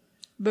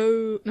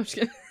 Boo. No, I'm just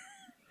kidding.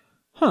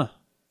 Huh.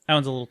 That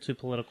one's a little too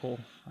political.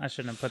 I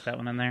shouldn't have put that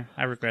one in there.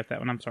 I regret that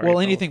one. I'm sorry. Well,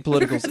 fellas. anything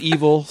political is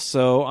evil,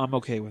 so I'm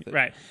okay with it.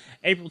 Right.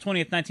 April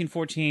 20th,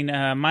 1914,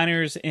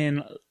 miners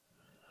in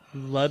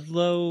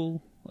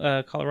Ludlow,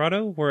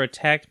 Colorado, were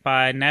attacked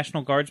by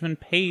National Guardsmen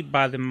paid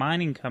by the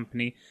mining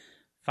company.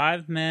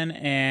 5 men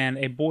and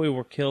a boy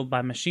were killed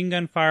by machine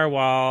gun fire,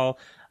 while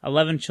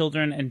 11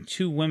 children and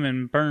 2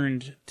 women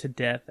burned to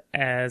death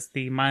as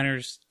the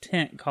miners'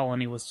 tent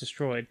colony was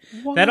destroyed.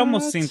 That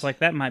almost What? seems like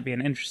that might be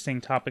an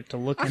interesting topic to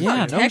look into.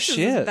 Yeah, no Texas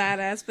shit. is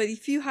badass, but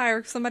if you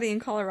hire somebody in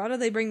Colorado,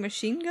 they bring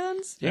machine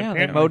guns? Yeah, they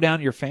Apparently. mow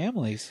down your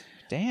families.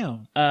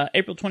 Damn.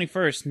 April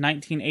 21st,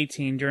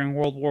 1918, during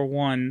World War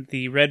I,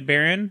 the Red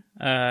Baron,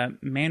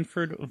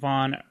 Manfred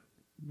von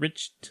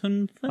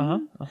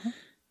Richthofen,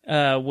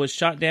 was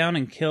shot down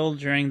and killed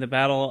during the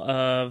Battle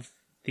of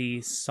the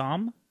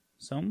Somme?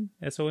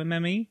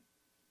 S-O-M-M-E?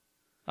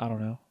 I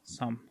don't know.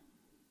 Somme.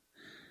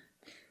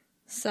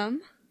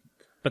 Some?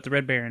 But the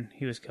Red Baron,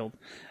 he was killed.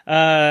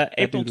 That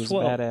April dude was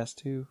 12th. badass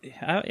too.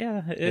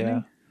 Yeah, isn't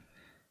he?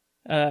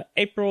 Yeah.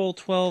 April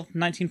 12,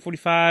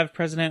 1945,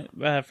 President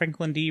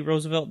Franklin D.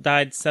 Roosevelt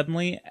died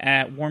suddenly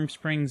at Warm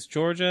Springs,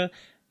 Georgia,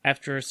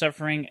 after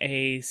suffering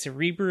a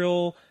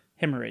cerebral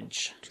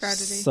hemorrhage.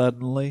 Tragedy.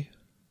 Suddenly.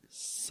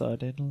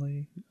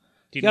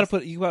 Do You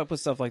gotta put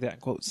stuff like that in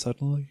quotes.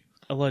 Suddenly.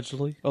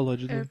 allegedly.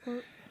 Allegedly.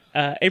 Airport.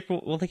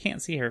 April. Well, they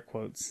can't see air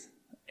quotes.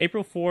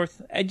 April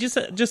 4th.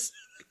 Just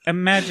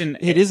imagine.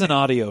 It is an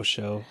audio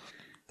show.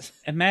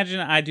 Imagine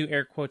I do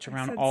air quotes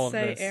around Said all of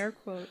say this. air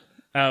quote.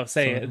 Oh,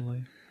 say it.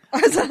 Suddenly. I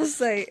was going to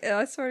say,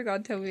 I swear to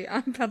God, Toby,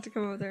 I'm about to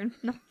come over there and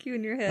knock you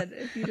in your head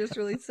if you just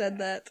really said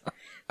that.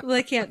 Well,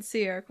 they can't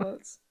see air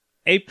quotes.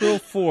 April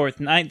 4th,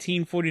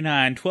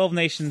 1949, 12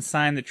 nations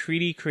signed the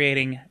treaty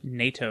creating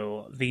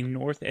NATO, the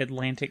North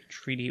Atlantic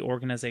Treaty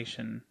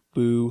Organization.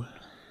 Boo.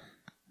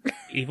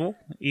 Evil?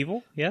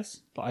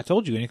 Yes? I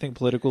told you anything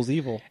political is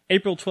evil.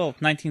 April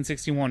 12th,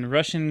 1961,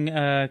 Russian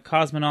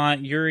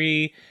cosmonaut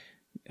Yuri...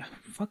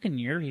 Fucking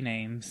Yuri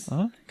names.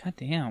 Huh? God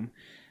damn.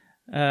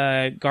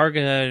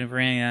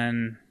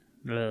 Gagarin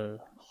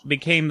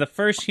became the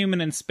first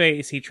human in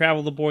space. He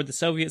traveled aboard the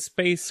Soviet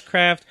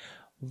spacecraft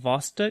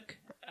Vostok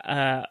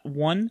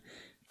 1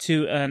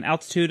 to an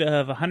altitude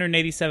of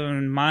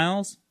 187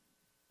 miles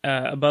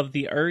above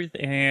the Earth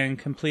and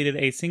completed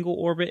a single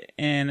orbit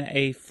in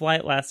a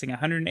flight lasting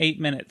 108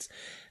 minutes.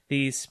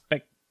 The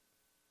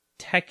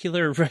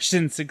spectacular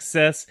Russian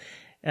success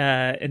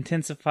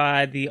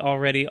intensified the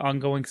already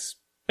ongoing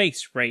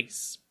space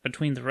race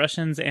between the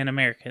Russians and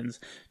Americans.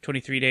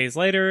 23 days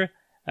later,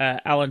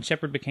 Alan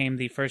Shepard became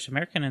the first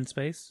American in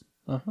space.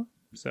 Uh-huh.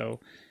 So,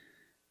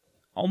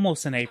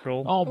 almost in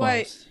April. Almost.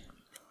 Wait.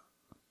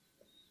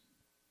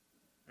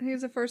 He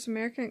was the first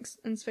American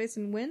in space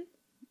and when?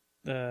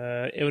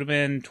 It would have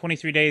been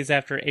 23 days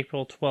after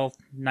April 12th,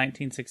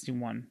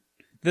 1961.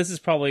 This is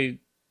probably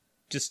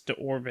just to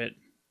orbit.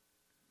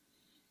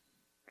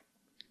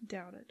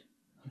 Doubt it.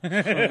 But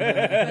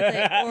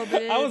they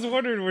orbited. I was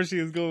wondering where she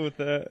was going with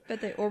that.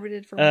 But they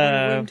orbited from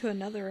one room to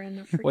another in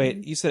a freaking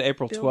Wait, you said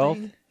April 12th?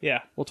 building.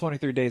 Yeah, Well,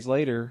 23 days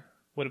later.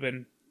 would have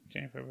been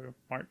January, February,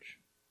 March.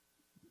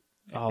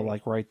 Oh,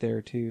 like right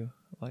there too.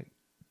 Like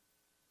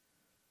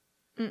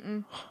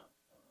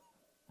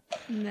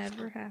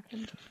Never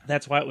happened.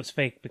 That's why it was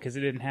fake, because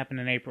it didn't happen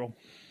in April.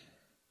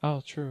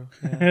 oh, true.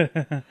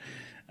 Yeah.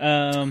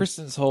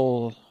 Kristen's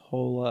whole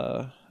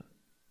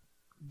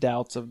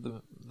doubts of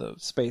the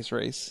space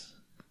race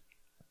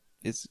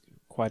is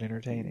quite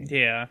entertaining.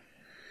 Yeah.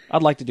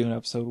 I'd like to do an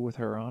episode with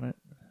her on it.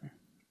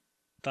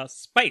 The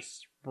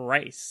space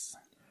race.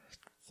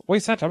 We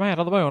sent a man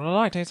to the moon in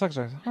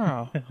 1960.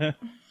 Oh.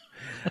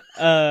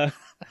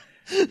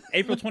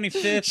 April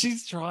 25th.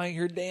 She's trying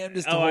her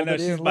damnedest to Oh, I hold know, it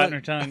she's in. biting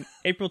Look. her tongue.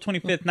 April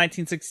 25th,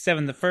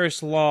 1967, the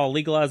first law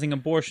legalizing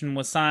abortion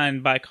was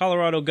signed by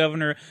Colorado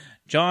Governor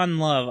John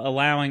Love,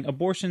 allowing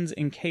abortions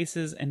in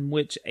cases in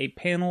which a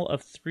panel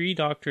of 3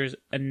 doctors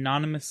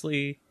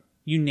unanimously,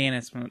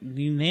 Unanimously,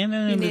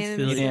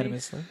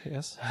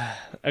 yes.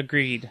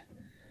 agreed.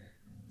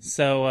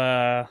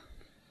 So,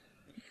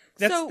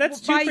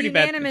 that's two by pretty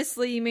bad.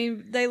 unanimously, you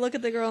mean they look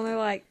at the girl and they're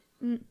like,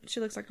 she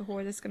looks like a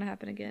whore. This is gonna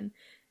happen again.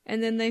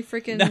 And then they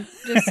freaking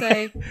just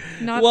say,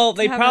 "Not." Well, to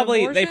they have an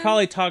probably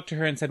abortion? talked to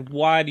her and said,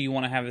 "Why do you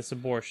want to have this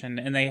abortion?"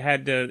 And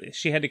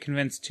she had to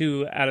convince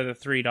 2 out of the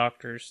 3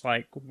 doctors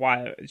like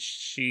why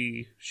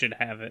she should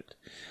have it.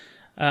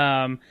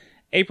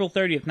 April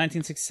 30th,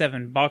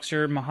 1967,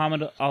 boxer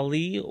Muhammad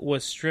Ali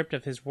was stripped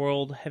of his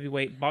world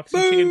heavyweight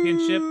boxing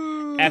championship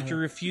after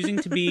refusing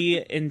to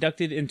be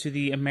inducted into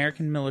the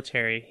American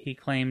military. He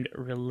claimed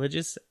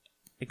religious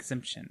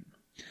exemption.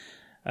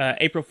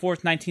 April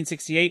 4th,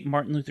 1968,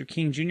 Martin Luther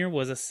King Jr.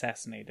 was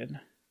assassinated.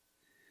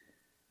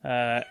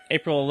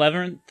 April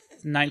 11th,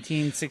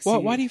 1960.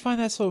 Why do you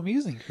find that so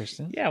amusing,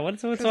 Kristen? Yeah,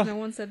 what's Because on? no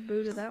one said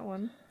boo to that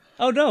one.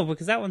 Oh no,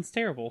 because that one's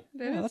terrible.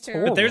 That is that's terrible.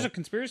 horrible. But there's a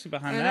conspiracy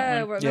behind I that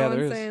know, one. but Yeah, no there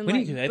one's is. saying We like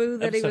need to do an boo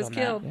that he episode was on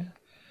that.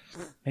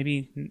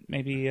 killed.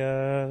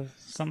 Maybe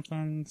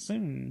something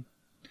soon.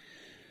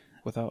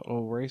 Without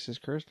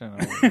racist Kristen.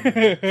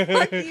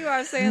 Fuck you! I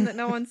was saying that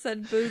no one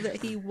said boo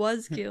that he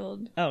was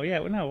killed. Oh yeah,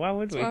 well, no, why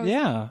would we? That's why I was-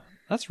 Yeah,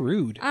 that's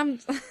rude. I'm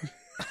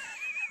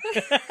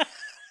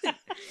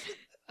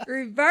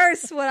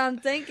reverse what I'm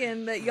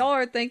thinking that y'all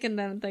are thinking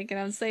that I'm thinking.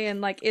 I'm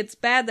saying like it's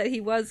bad that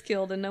he was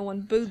killed and no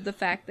one booed the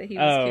fact that he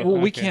was Oh. killed. Well,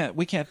 Okay.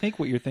 we can't think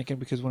what you're thinking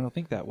because we don't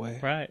think that way.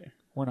 Right.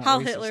 We're not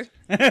Heil racist.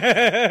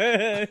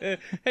 Hitler.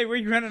 Hey, where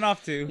you running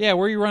off to? Yeah,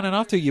 where are you running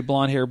off to, you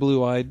blonde hair,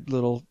 blue eyed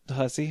little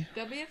hussy?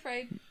 Don't be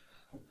afraid.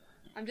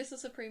 I'm just a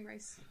supreme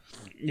race.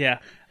 Yeah.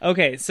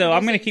 Okay, so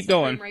I'm gonna keep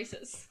going.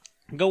 Races.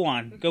 Go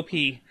on. Go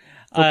pee.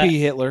 Go pee,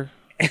 Hitler.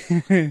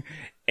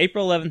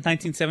 April 11th,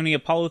 1970,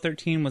 Apollo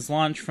 13 was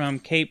launched from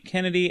Cape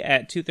Kennedy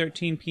at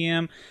 2:13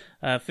 p.m.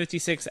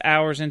 56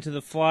 hours into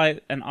the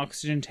flight, an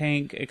oxygen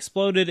tank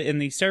exploded in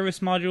the service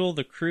module.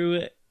 The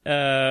crew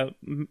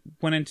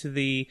went into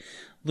the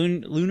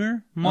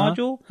lunar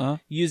module,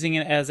 using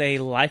it as a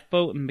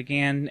lifeboat, and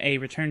began a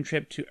return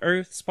trip to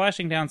Earth,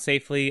 splashing down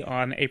safely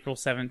on April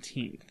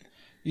 17th.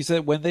 You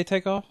said when they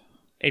take off?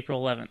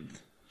 April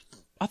 11th.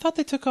 I thought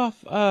they took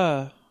off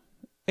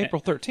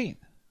April 13th.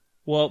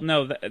 Well,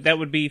 no, that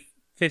would be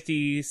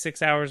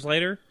 56 hours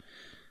later.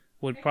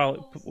 Would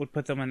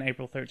put them on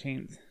April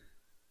 13th.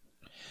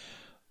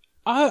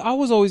 I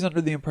was always under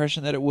the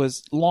impression that it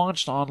was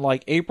launched on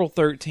like April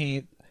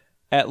 13th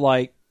at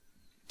like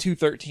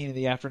 2:13 in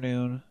the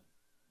afternoon.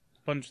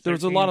 There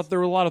were a lot of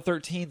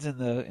 13s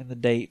in the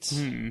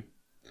dates.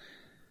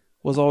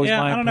 Was always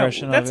my I don't know.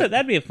 impression of it.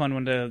 That'd be a fun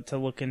one to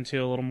look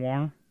into a little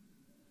more.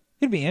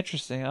 It'd be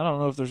interesting. I don't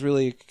know if there's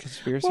really a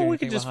conspiracy. Well, or we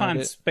anything could just behind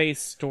find it.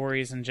 space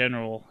stories in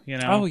general, you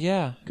know? Oh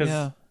yeah, 'Cause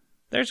yeah.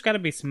 There's got to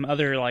be some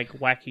other like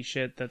wacky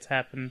shit that's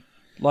happened.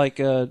 Like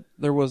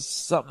there was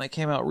something that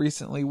came out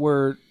recently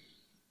where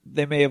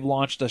they may have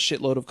launched a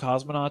shitload of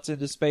cosmonauts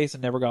into space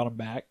and never got them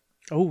back.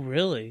 Oh,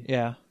 really?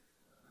 Yeah,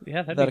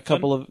 Yeah, that'd that be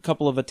a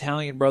couple of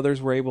Italian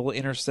brothers were able to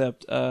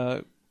intercept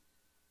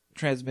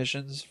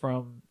transmissions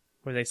from.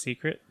 Were they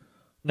secret?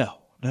 No,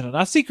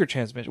 not secret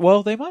transmission.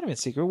 Well, they might have been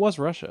secret. It was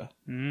Russia,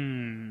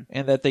 Mm.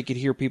 and that they could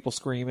hear people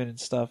screaming and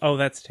stuff. Oh,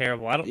 that's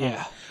terrible. I don't know.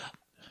 yeah.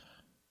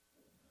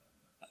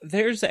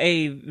 There's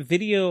a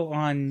video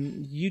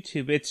on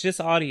YouTube. It's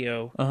just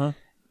audio,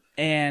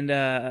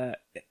 and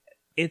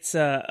it's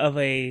of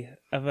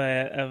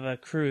a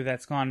crew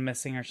that's gone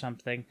missing or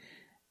something,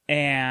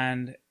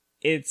 and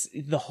it's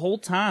the whole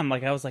time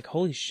like I was like,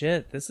 holy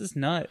shit, this is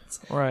nuts.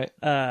 Right.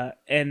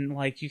 And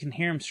like you can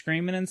hear him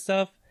screaming and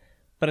stuff,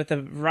 but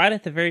right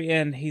at the very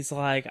end, he's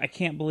like, I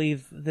can't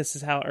believe this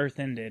is how Earth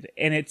ended,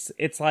 and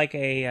it's like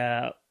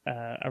a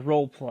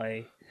role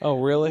play. Oh,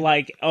 really?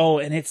 Like,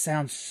 and it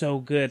sounds so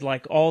good.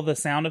 Like, all the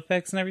sound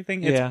effects and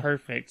everything, it's Yeah.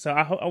 perfect. So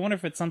I wonder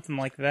if it's something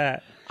like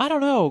that. I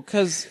don't know,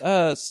 because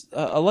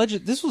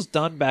alleged this was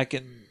done back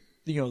in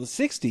the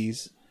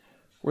 60s,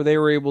 where they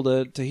were able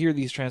to hear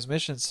these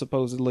transmissions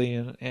supposedly,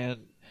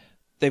 and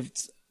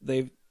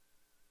they've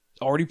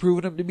already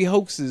proven them to be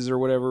hoaxes or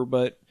whatever.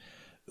 But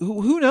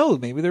who knows?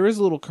 Maybe there is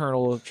a little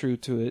kernel of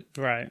truth to it.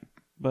 Right.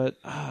 But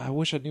I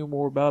wish I knew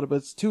more about it. But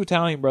it's two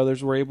Italian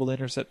brothers were able to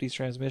intercept these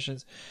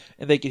transmissions,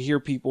 and they could hear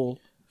people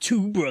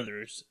Two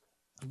brothers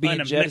being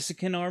on a jettisoned.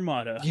 Mexican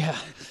armada. Yeah,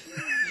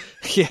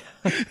 yeah.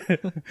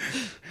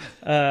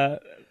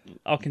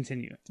 I'll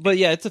continue. But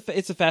yeah, it's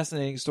a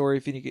fascinating story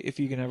if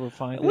you can ever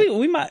find it.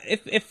 We might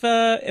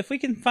if we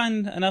can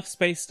find enough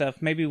space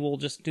stuff, maybe we'll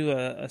just do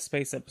a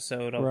space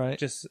episode of Right.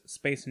 just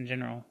space in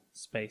general.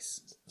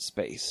 Space.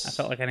 Space. I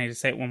felt like I need to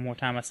say it one more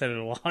time. I said it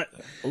a lot.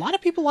 A lot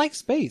of people like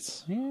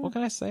space. Yeah. What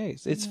can I say?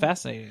 It's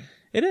fascinating.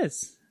 It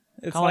is.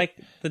 It's Kinda like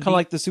the Kind of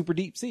like the super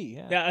deep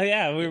sea. Yeah.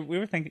 yeah. We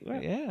were thinking.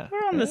 Yeah.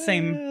 We're on the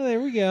same. There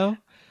we go.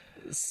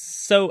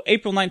 So,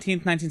 April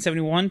 19th,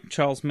 1971,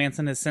 Charles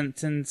Manson is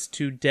sentenced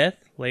to death.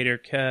 Later,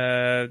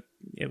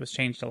 it was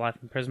changed to life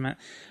imprisonment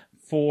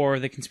for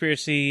the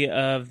conspiracy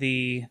of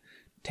the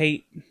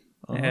Tate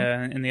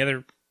and the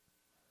other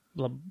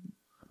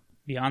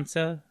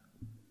Beyonce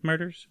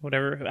murders,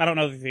 whatever. I don't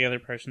know what the other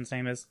person's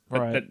name is, but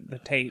Right. the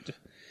Tate.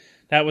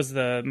 That was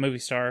the movie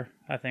star,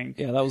 I think.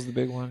 Yeah, that was the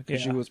big one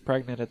because she Yeah. was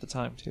pregnant at the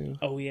time too.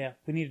 Oh, yeah.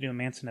 We need to do a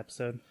Manson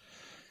episode.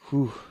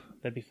 Whew.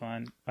 That'd be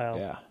fun. Well,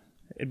 Yeah.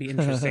 it'd be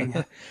interesting.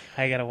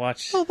 I gotta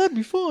watch. Oh, that'd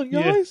be fun,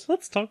 Yeah. guys.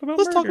 Let's talk about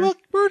Let's murder. talk about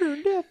murder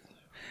and death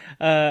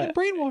and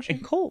brainwashing.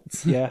 and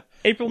cults. Yeah.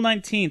 April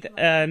 19th,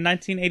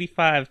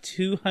 1985,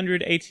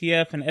 200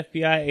 ATF and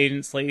FBI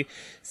agents lay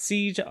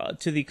siege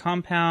to the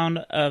compound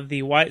of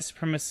the white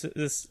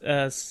supremacist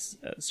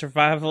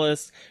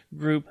survivalist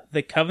group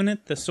The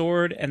Covenant, the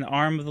Sword, and the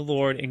Arm of the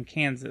Lord in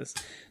Kansas.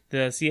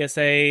 The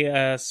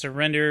CSA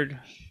surrendered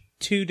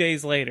 2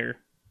 days later.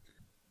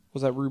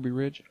 Was that Ruby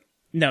Ridge?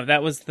 No,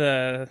 that was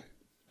the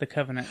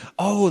Covenant,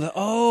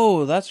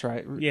 Oh, that's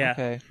right. Yeah.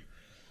 Okay.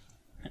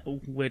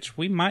 which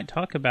we might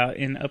talk about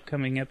in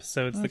upcoming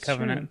episodes. That's the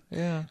Covenant. true.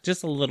 Yeah.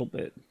 Just a little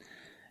bit.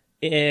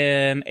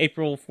 In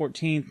April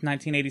 14th,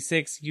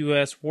 1986,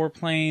 U.S.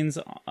 warplanes,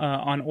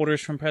 on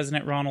orders from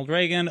President Ronald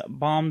Reagan,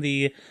 bombed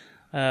the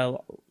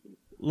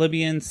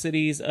Libyan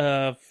cities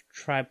of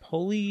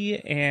Tripoli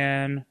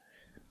and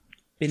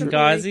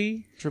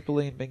Benghazi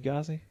Tripoli and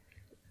Benghazi.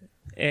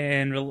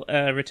 in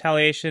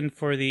retaliation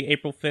for the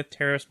April 5th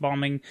terrorist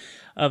bombing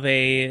of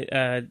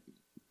a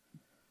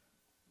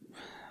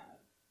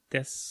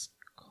Doskotheque?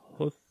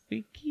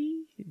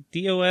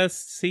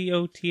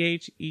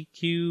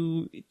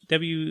 Doscotheqw.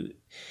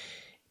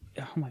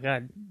 Oh my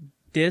god.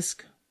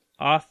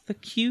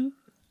 Diskotheque?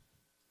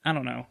 I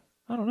don't know.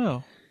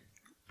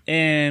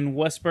 In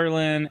West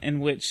Berlin, in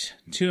which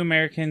 2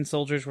 American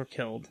soldiers were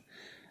killed.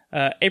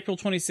 April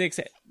 26,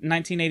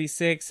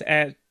 1986,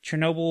 at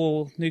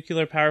Chernobyl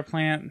nuclear power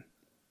plant.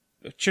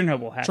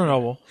 Chernobyl happened.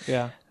 Chernobyl.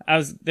 Yeah.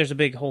 There's a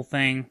big whole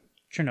thing.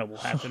 Chernobyl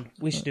happened.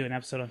 We should do an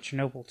episode on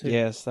Chernobyl too.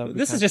 Yes, that would be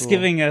This is kinda just cool.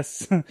 giving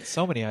us.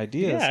 So many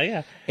ideas.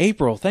 Yeah.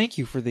 April, thank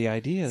you for the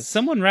ideas.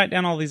 Someone write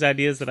down all these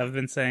ideas that I've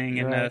been saying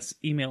and Right.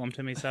 email them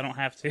to me so I don't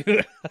have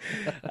to.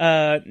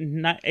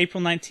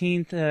 April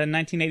 19th,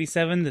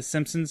 1987, The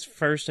Simpsons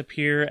first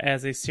appear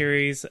as a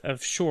series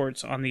of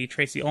shorts on the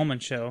Tracy Ullman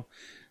Show.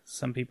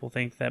 Some people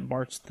think that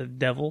Bart's the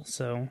devil,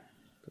 so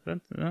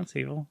that's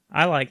evil.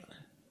 I like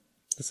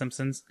The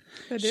Simpsons.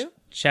 I do.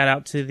 Shout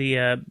out to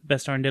the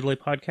Best Darn Diddly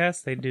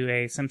podcast. They do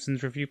a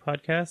Simpsons review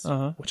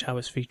podcast, which I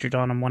was featured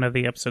on one of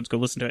the episodes. Go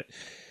listen to it.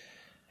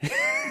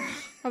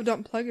 Oh,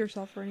 don't plug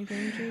yourself or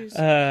anything.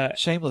 Jeez.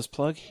 Shameless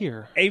plug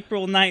here.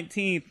 April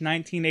 19th,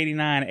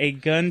 1989, a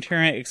gun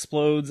turret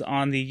explodes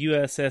on the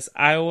USS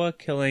Iowa,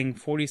 killing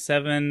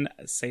 47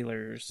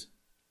 sailors.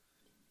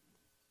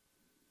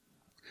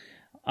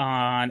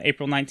 On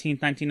April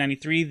 19th,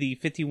 1993, the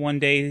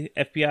 51-day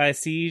FBI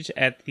siege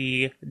at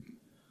the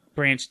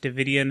Branch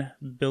Davidian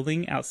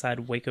building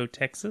outside Waco,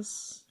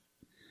 Texas.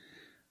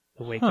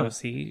 The Waco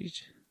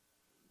siege.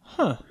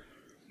 Huh.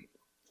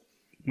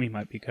 We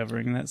might be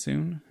covering that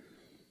soon.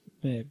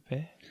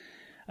 Maybe.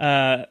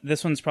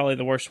 This one's probably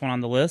the worst one on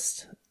the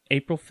list.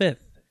 April 5th,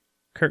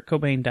 Kurt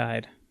Cobain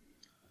died.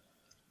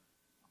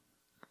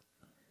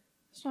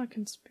 It's not a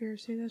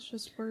conspiracy. That's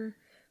just where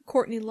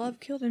Courtney Love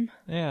killed him.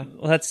 Yeah.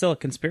 Well, that's still a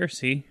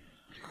conspiracy.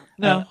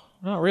 No,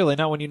 not really.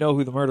 Not when you know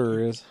who the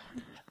murderer is.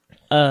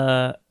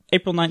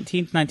 April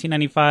 19th,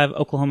 1995,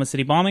 Oklahoma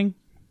City bombing.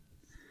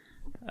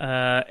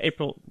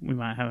 We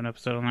might have an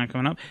episode on that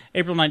coming up.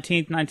 April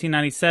 19th,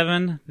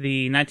 1997,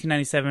 the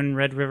 1997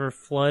 Red River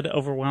flood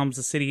overwhelms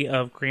the city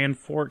of Grand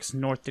Forks,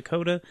 North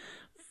Dakota.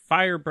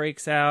 Fire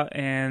breaks out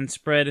and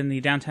spread in the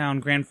downtown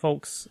Grand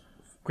Forks.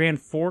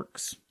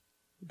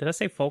 Did I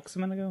say Folks a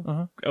minute ago?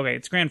 Uh-huh. Okay,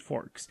 it's Grand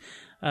Forks.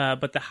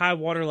 But the high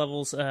water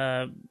levels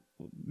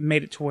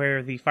made it to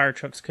where the fire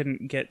trucks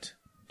couldn't get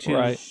to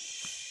Right.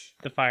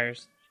 the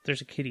fires.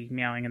 There's a kitty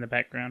meowing in the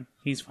background.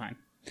 He's fine.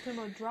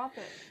 Drop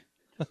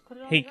it. Put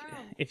it on He,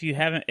 if you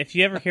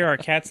ever hear our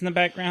cats in the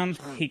background,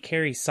 he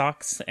carries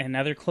socks and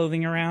other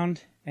clothing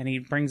around, and he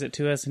brings it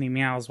to us, and he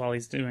meows while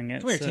he's doing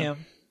it. Come here, So-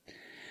 Tim.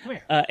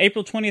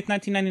 April 20th,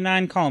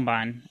 1999,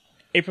 Columbine.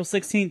 April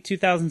 16th,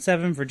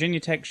 2007,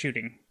 Virginia Tech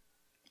shooting.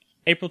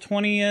 April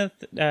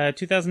 20th,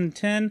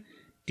 2010,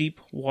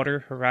 Deepwater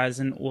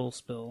Horizon oil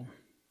spill.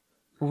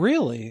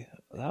 Really?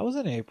 That was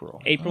in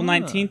April. April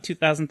 19th,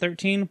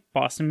 2013,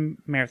 Boston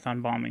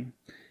Marathon bombing.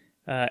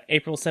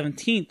 April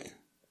 17th,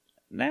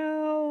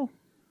 now,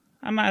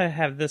 I might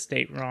have this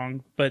date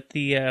wrong, but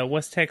the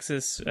West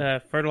Texas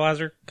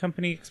fertilizer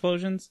company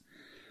explosions.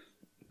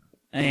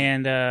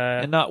 And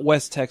not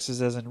West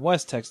Texas as in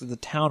West Texas, the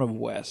town of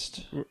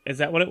West. Is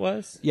that what it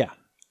was? Yeah.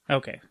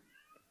 Okay.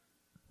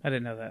 I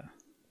didn't know that.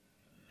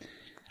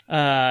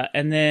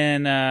 And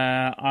then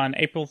on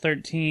April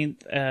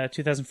 13th,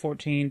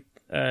 2014,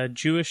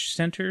 Jewish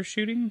Center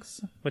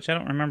shootings, which I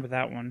don't remember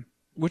that one.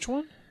 Which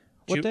one?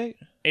 What date?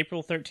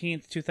 April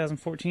 13th,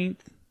 2014,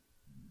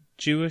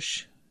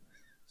 Jewish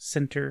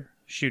Center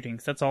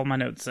shootings. That's all my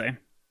notes say.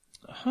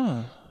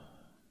 Huh.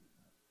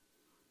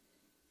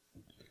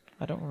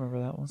 I don't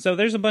remember that one. So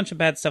there's a bunch of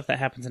bad stuff that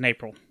happens in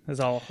April. Is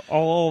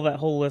all that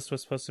whole list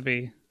was supposed to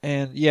be.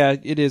 And yeah,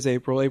 it is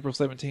April. April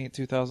 17th,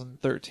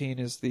 2013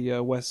 is the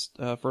West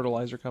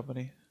Fertilizer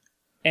Company.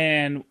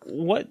 And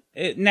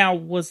now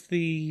was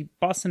the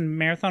Boston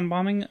Marathon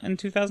bombing in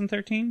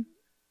 2013?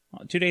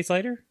 2 days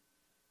later?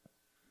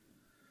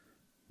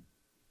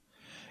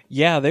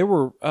 Yeah, they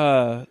were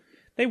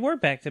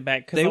back to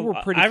back. They were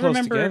pretty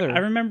close together. I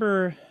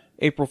remember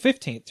April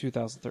 15th,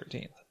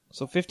 2013.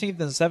 So 15th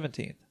and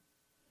 17th.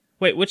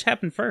 Wait, which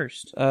happened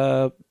first?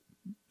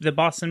 The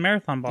Boston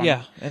Marathon bombing.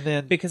 Yeah, and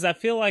then because I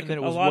feel like a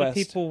lot of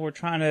people were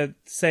trying to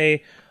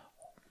say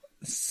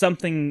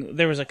something.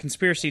 There was a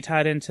conspiracy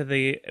tied into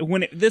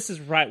this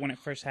is right when it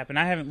first happened.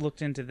 I haven't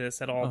looked into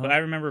this at all, but I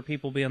remember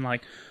people being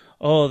like,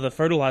 "Oh, the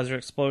fertilizer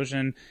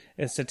explosion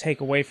is to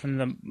take away from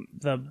the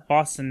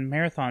Boston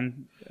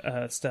Marathon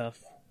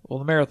stuff." Well,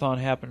 the marathon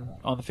happened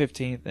on the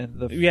 15th, and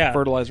the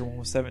fertilizer one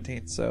was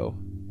 17th. So,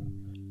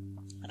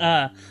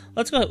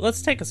 let's go.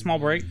 Let's take a small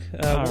break.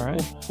 All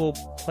right. We'll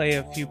play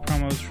a few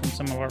promos from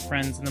some of our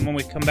friends, and then when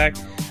we come back,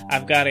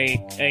 I've got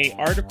a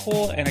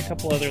article and a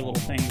couple other little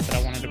things that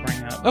I wanted to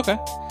bring up. Okay,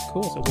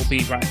 cool. So we'll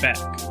be right back.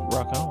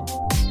 Rock on.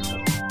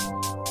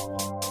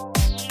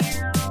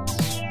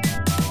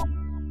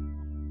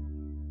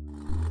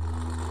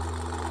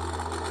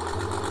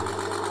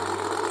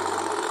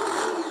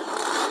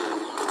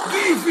 Do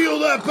you feel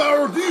that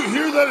power? Do you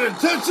hear that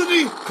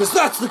intensity? Because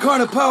that's the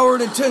kind of power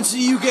and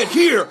intensity you get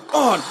here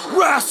on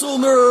Wrestle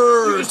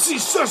Nerds! You can see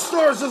such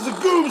stars as the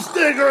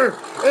Goomsdigger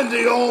and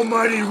the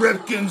almighty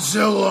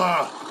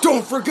Ripkinzilla.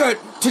 Don't forget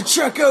to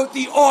check out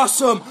the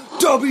awesome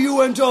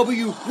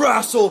WNW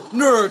Wrestle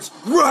Nerds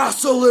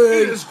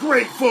Wrestling! It is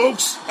great,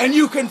 folks! And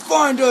you can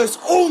find us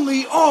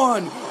only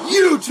on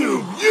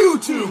YouTube!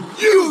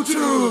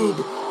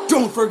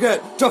 Don't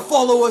forget to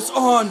follow us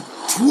on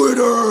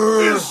Twitter!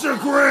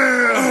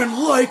 Instagram! And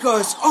like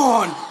us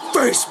on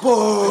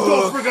Facebook! And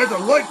don't forget to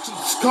like,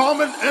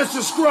 comment, and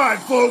subscribe,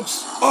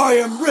 folks! I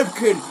am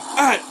Ripkin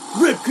at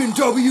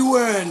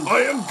RipkinWN.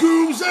 I am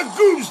Gooms at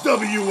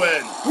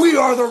GoomsWN. We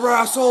are the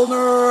Wrestle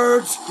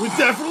Nerds. We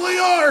definitely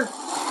are.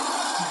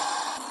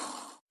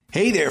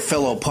 Hey there,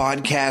 fellow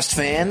podcast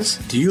fans.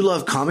 Do you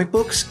love comic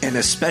books, and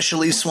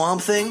especially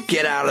Swamp Thing?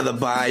 Get out of the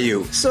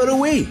bayou. So do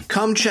we.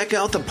 Come check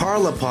out the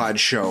Parlapod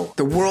Show,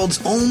 the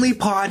world's only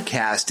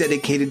podcast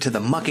dedicated to the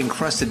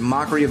muck-encrusted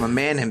mockery of a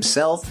man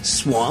himself,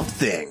 Swamp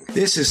Thing.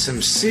 This is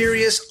some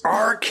serious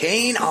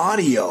arcane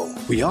audio.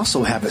 We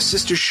also have a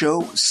sister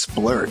show,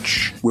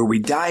 Splurch, where we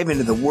dive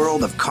into the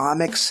world of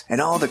comics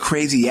and all the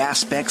crazy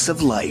aspects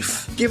of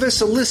life. Give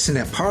us a listen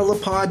at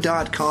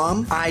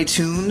parlapod.com,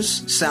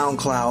 iTunes,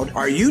 SoundCloud,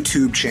 our YouTube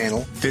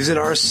channel, visit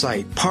our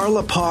site,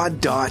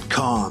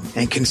 parlapod.com,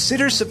 and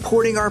consider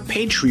supporting our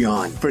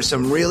Patreon for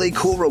some really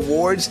cool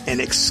rewards and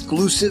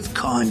exclusive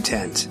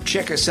content.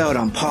 Check us out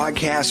on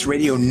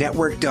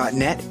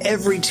podcastradionetwork.net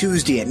every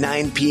Tuesday at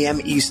 9 p.m.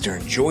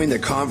 Eastern. Join the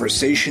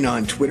conversation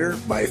on Twitter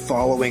by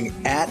following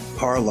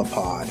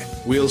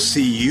 @Parlapod. We'll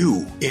see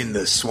you in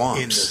the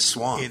swamps.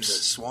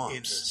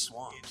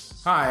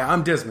 Hi,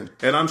 I'm Desmond.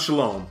 And I'm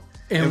Shalom.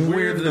 And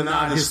we're the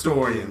Not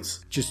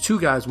Historians. Just two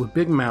guys with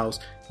big mouths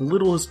and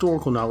little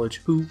historical knowledge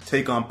who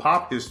take on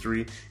pop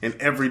history and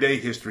everyday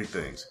history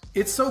things.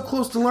 It's so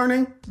close to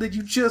learning that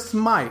you just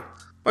might.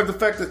 Like the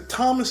fact that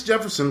Thomas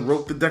Jefferson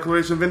wrote the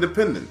Declaration of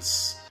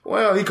Independence.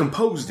 Well, he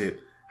composed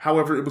it.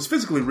 However, it was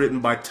physically written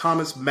by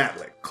Thomas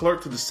Matlack,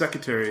 clerk to the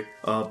Secretary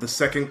of the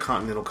Second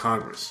Continental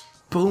Congress.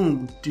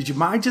 Boom. Did your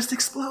mind just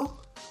explode?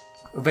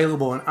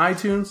 Available on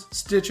iTunes,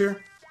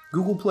 Stitcher,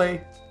 Google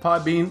Play,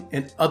 Podbean,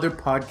 and other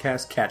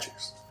podcast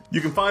catchers.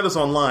 You can find us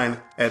online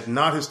at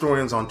Not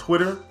Historians on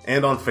Twitter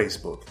and on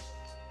Facebook.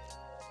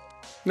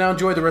 Now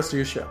enjoy the rest of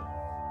your show.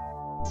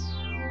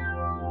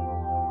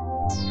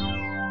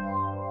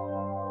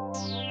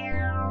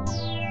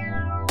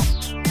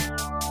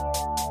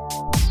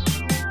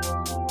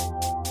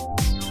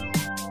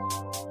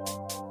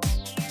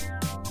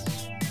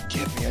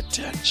 Give me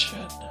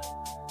attention.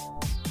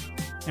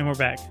 And we're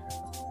back.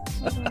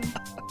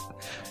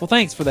 Well,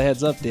 thanks for the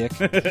heads up, Dick.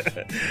 Oh,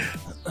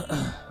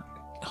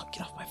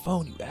 get off my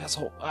phone, you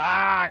asshole.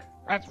 Ah,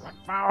 that's my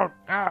phone.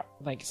 Ah,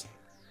 thanks.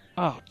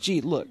 Oh,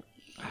 gee, look.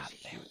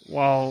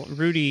 while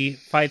Rudy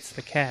fights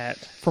the cat.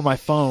 For my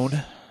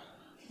phone.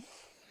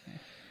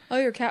 Oh,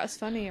 your cat was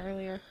funny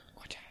earlier.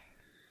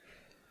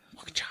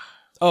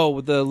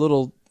 Oh, the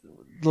little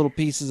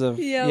pieces of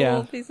Yeah,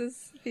 little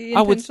pieces. He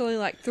I would- intentionally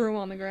like threw him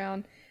on the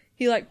ground.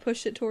 He like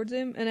pushed it towards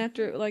him, and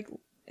after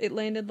it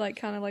landed like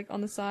kind of like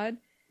on the side,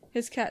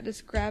 his cat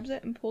just grabs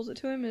it and pulls it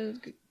to him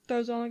and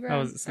throws it on the ground. Oh,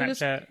 was it And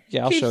just Snapchat?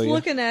 Yeah, I'll keeps show you.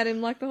 looking at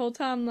him like the whole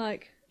time,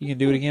 like You can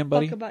do it again,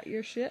 buddy. fuck about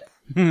your shit.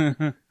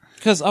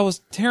 Because I was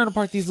tearing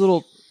apart these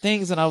little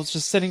things, and I was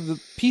just setting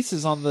the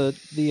pieces on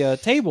the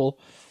table,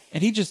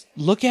 and he just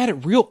look at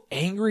it real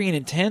angry and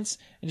intense,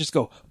 and just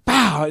go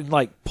pow and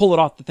like pull it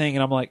off the thing,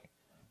 and I'm like,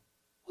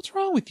 "What's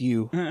wrong with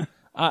you?"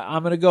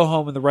 I'm gonna go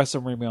home, and the rest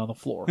of them are gonna be on the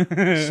floor.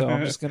 So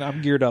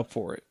I'm geared up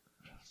for it.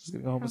 Just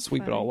gonna go home and That's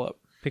sweep it funny. all up.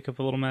 Pick up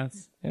a little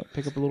mess. Yeah,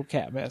 pick up a little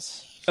cat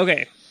mess.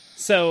 Okay,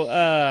 so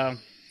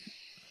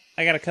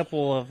I got a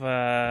couple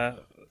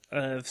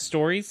of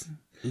stories.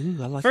 Ooh,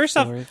 I like First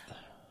the off, story.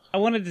 I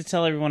wanted to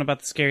tell everyone about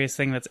the scariest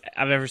thing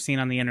I've ever seen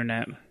on the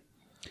internet.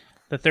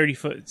 The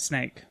 30-foot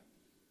snake.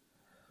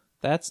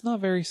 That's not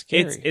very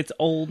scary. It's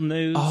old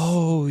news.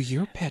 Oh,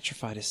 you're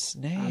petrified of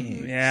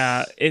snakes.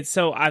 Yeah,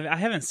 I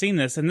haven't seen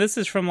this, and this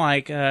is from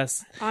like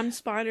I'm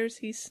spiders,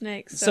 he's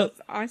snakes. So, So-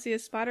 if I see a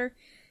spider,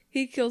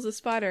 he kills a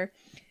spider.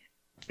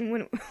 And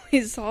when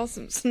we saw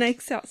some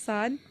snakes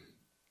outside,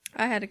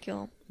 I had to kill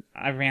them.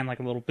 I ran like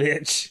a little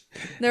bitch.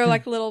 They were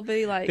like little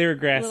bitty, like They were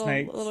grass little,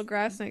 snakes. little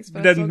grass snakes. But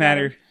It I doesn't still got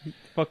matter. 'em.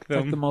 Fuck It's like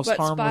them. the most But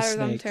harmless spiders,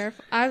 I'm snake.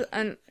 terrified.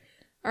 And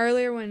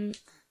earlier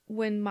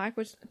when Mike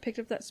picked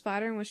up that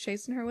spider and was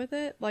chasing her with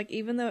it, like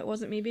even though it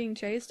wasn't me being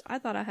chased, I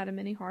thought I had a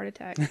mini heart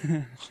attack.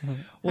 I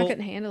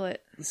couldn't handle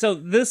it. So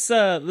this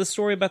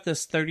story about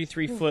this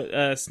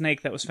 33-foot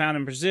snake that was found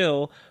in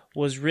Brazil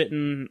was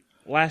written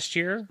last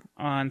year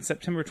on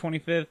September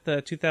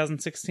 25th,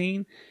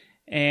 2016,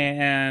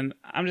 and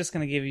I'm just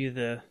going to give you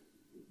the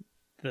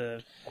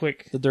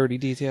quick. The dirty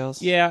details.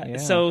 Yeah.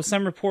 So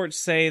some reports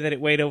say that it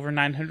weighed over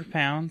 900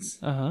 pounds.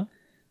 Uh-huh.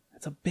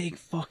 That's a big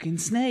fucking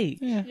snake.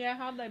 Yeah,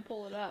 how'd they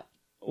pull it up?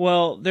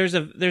 Well, there's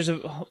a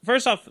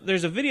first off,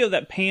 there's a video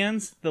that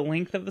pans the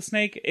length of the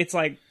snake. It's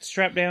like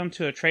strapped down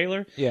to a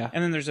trailer. Yeah.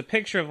 And then there's a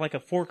picture of like a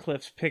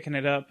forklift picking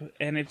it up,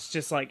 and it's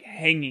just like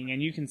hanging,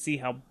 and you can see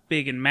how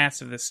big and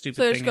massive this stupid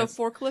So they thing just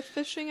go is. forklift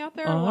fishing out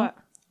there, or what?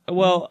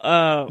 Well,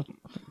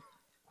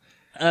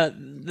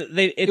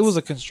 It was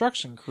a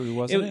construction crew,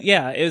 wasn't it?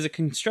 Yeah, it was a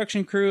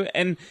construction crew,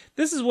 and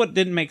this is what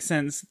didn't make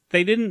sense.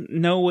 They didn't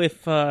know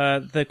if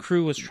the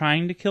crew was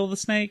trying to kill the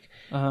snake,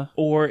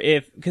 or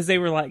if because they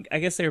were like, I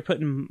guess they were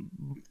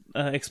putting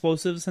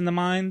explosives in the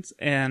mines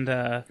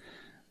and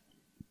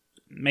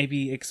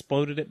maybe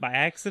exploded it by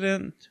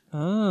accident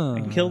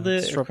and killed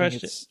it or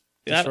crushed it.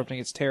 Disrupting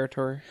its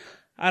territory.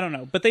 I don't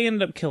know, but they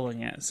ended up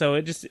killing it. So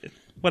it just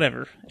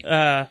whatever.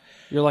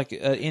 You're like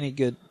any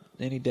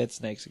dead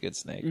snake's a good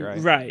snake, right?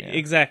 Right, Yeah.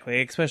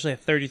 exactly. Especially a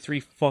 33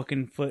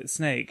 fucking foot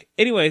snake.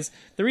 Anyways,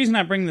 the reason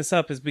I bring this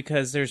up is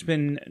because there's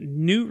been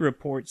new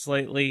reports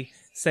lately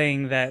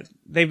saying that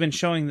they've been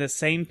showing the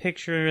same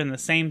picture and the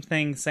same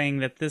thing, saying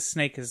that this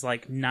snake is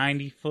like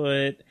 90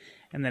 foot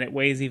and that it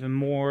weighs even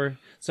more.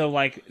 So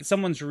like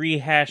someone's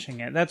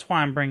rehashing it. That's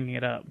why I'm bringing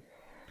it up.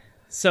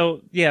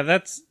 So yeah,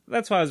 that's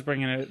why I was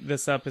bringing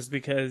this up, is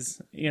because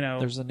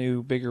There's a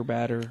new, bigger,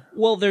 badder.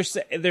 well, they're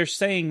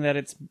saying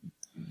that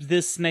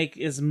this snake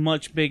is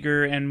much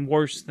bigger and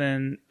worse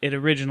than it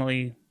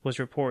originally was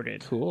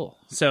reported. Cool.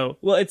 So,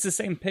 well, it's the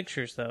same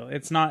pictures though.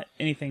 It's not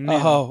anything new.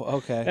 Oh,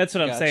 okay. That's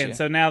what I'm saying. Gotcha.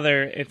 So now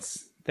they're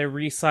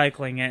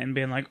recycling it and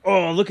being like,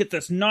 "Oh, look at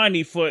this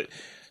 90-foot,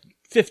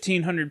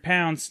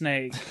 1,500-pound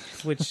snake,"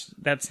 which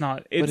that's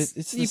not. But It's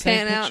it's the You same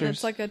pan out and pictures.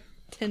 it's like a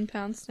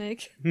 10-pound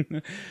snake.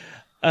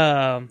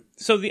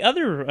 So the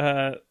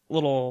other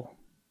little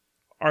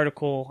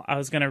article I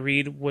was going to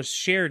read was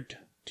shared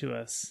to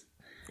us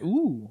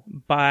Ooh.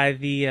 by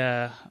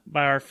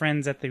by our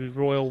friends at the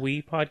Royal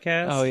We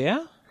podcast. Oh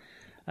yeah.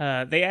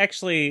 They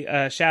actually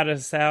shouted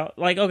us out.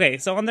 Like, okay,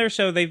 so on their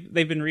show, they've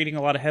been reading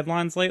a lot of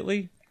headlines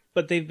lately,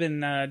 but they've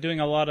been doing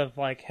a lot of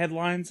like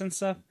headlines and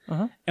stuff.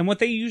 And what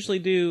they usually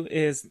do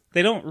is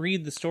they don't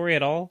read the story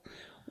at all.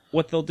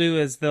 What they'll do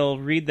is they'll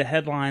read the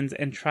headlines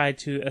and try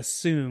to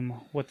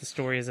assume what the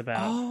story is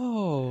about.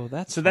 Oh,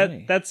 that's So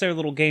funny. that's their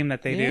little game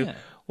that they do. Yeah.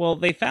 Well,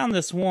 they found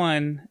this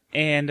one,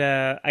 and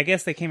I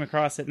guess they came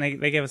across it,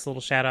 and they gave us a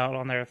little shout out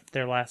on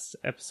their last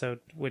episode,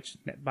 which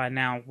by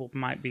now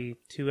might be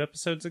 2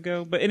 episodes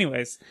ago. But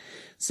anyways,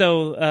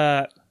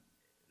 so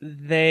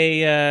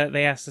they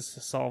asked us to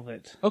solve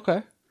it.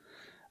 Okay.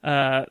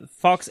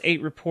 Fox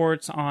 8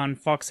 reports on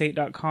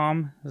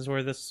fox8.com is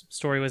where this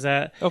story was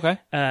at. Okay.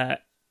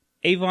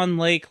 Avon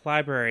Lake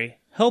Library,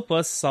 help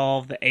us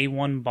solve the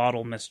A1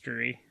 bottle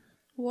mystery.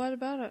 What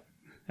about it?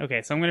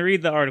 Okay, so I'm going to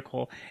read the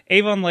article.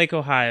 Avon Lake,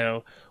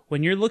 Ohio.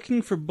 When you're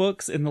looking for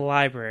books in the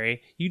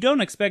library, you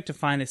don't expect to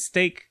find a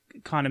steak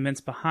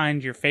condiments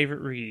behind your favorite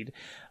read.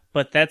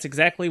 But that's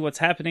exactly what's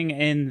happening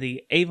in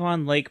the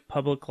Avon Lake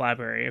Public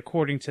Library,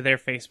 according to their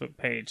Facebook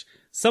page.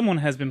 Someone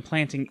has been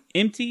planting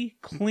empty,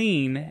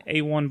 clean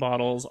A1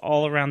 bottles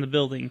all around the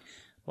building.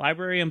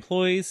 Library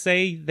employees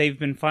say they've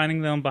been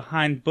finding them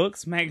behind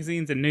books,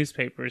 magazines, and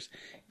newspapers.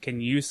 Can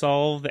you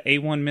solve the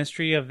A1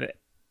 mystery of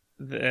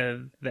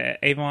the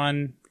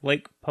Avon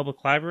Lake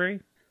Public Library?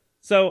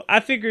 So I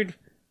figured,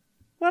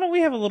 why don't we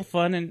have a little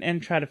fun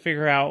and try to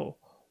figure out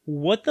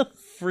what the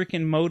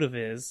freaking motive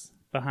is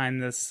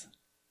behind this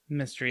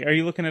mystery. Are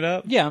you looking it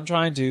up? Yeah, I'm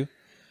trying to.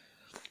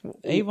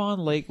 Avon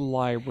Lake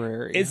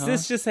Library. Is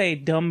this just a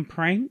dumb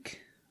prank?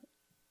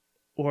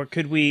 Or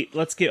could we...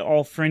 Let's get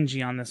all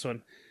fringy on this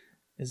one.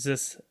 Is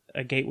this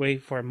a gateway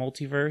for a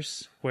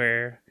multiverse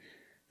where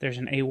there's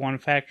an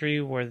A1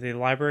 factory where the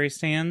library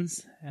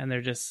stands and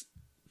they're just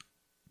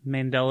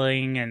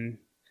Mandelaing and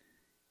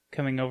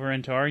coming over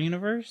into our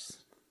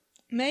universe?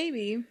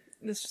 Maybe.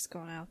 This is just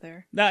going out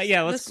there.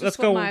 Yeah, let's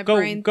go.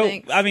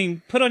 I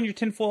mean, put on your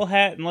tinfoil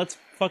hat and let's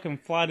fucking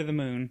fly to the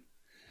moon.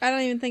 I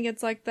don't even think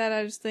it's like that.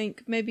 I just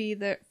think maybe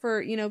that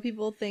for,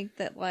 people think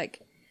that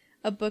like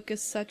a book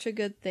is such a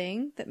good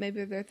thing that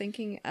maybe they're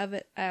thinking of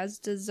it as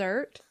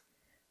dessert.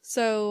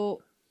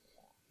 So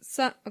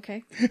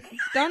okay.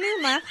 Don't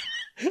even laugh.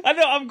 I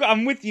know,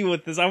 I'm with you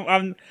with this.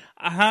 I'm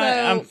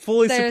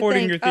fully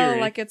supporting your theory. Oh,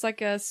 like it's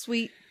like a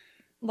sweet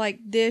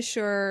like dish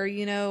or,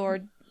 or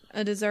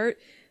a dessert.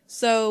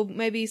 So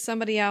maybe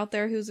somebody out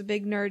there who's a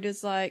big nerd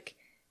is like,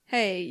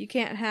 hey, you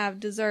can't have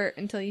dessert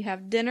until you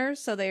have dinner.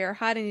 So they are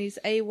hiding these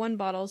A1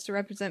 bottles to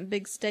represent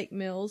big steak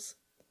meals.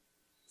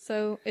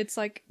 So it's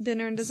like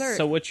dinner and dessert.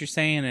 So what you're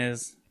saying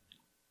is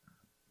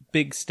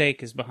Big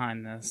Steak is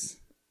behind this.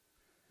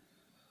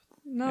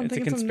 No, I'm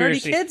thinking some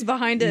nerdy kids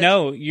behind it.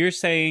 No, you're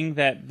saying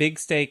that Big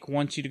Steak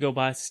wants you to go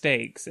buy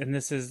steaks, and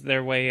this is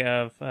their way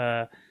of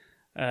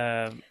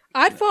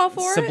I'd fall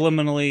for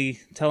subliminally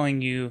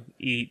telling you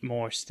eat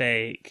more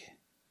steak.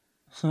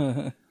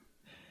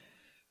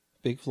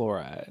 Big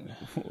fluoride.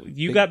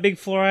 You got big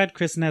fluoride.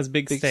 Kristen has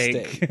big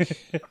steak.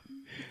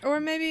 Or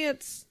maybe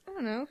it's, I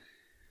don't know.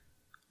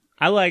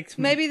 I liked.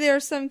 Maybe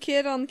there's some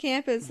kid on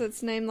campus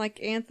that's named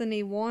like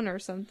Anthony 1 or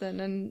something,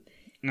 and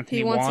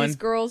he wants these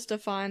girls to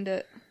find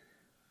it.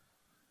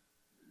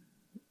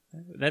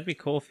 That'd be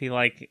cool if he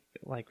like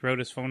wrote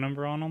his phone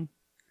number on them.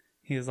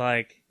 He was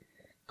like,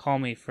 "Call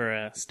me for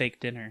a steak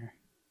dinner."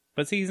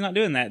 But see, he's not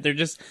doing that.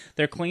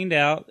 They're cleaned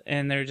out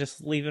and they're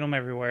just leaving them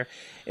everywhere.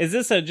 Is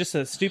this just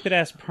a stupid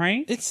ass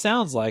prank? It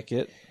sounds like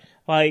it.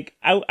 Like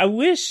I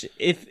wish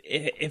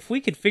if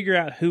we could figure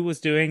out who was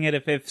doing it.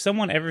 If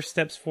someone ever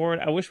steps forward,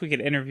 I wish we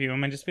could interview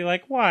him and just be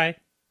like, "Why?"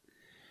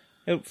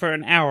 For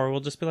an hour, we'll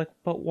just be like,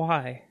 "But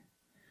why?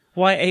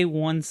 Why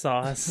A1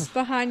 sauce?" It's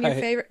behind your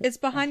favorite. It's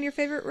behind your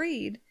favorite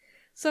read.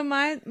 So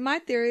my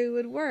theory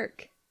would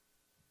work.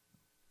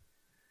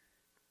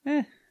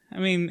 I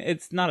mean,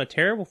 it's not a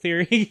terrible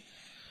theory.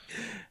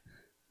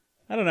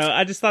 I don't know.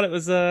 I just thought it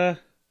was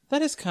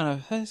That is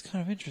kind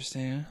of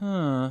interesting,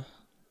 huh?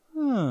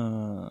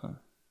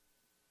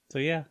 So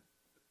yeah.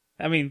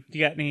 I mean, do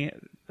you got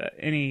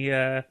any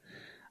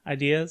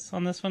ideas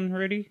on this one,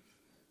 Rudy?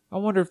 I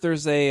wonder if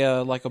there's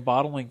a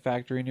bottling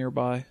factory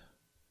nearby,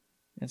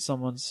 and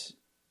someone's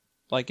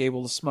like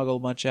able to smuggle a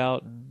bunch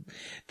out. And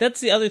that's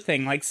the other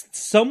thing. Like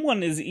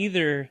someone is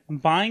either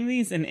buying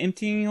these and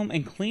emptying them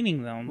and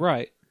cleaning them,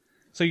 right?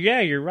 So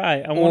yeah, you're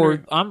right.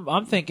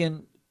 I'm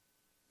thinking.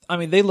 I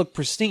mean, they look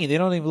pristine. They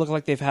don't even look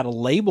like they've had a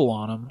label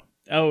on them.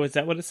 Oh, is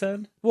that what it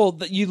said? Well,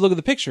 you look at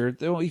the picture.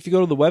 If you go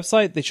to the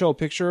website, they show a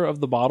picture of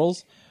the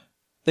bottles.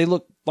 They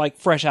look like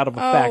fresh out of a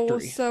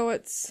factory. So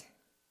it's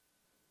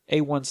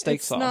A1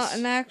 steak sauce. Not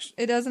an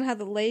it doesn't have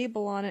the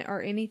label on it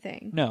or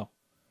anything. No.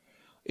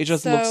 It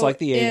just looks like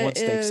the A1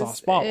 steak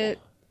sauce bottle.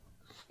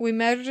 We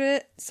measured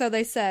it, so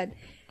they said,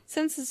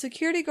 since the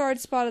security guard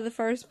spotted the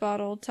first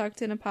bottle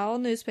tucked in a pile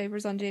of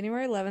newspapers on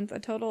January 11th, a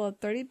total of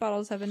 30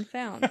 bottles have been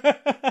found.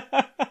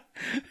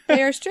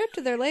 They are stripped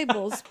of their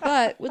labels,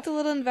 but with a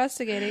little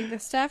investigating, the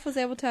staff was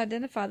able to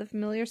identify the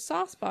familiar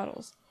sauce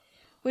bottles.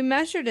 We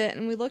measured it,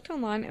 and we looked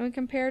online, and we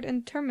compared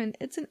and determined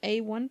it's an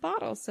A1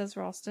 bottle, says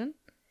Ralston.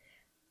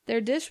 Their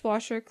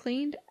dishwasher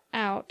cleaned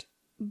out,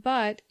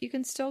 but you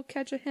can still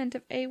catch a hint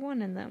of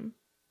A1 in them.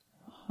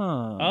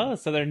 Huh. Oh,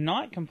 so they're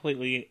not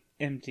completely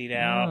emptied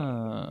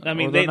out. I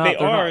mean, they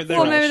are.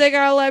 Well, maybe they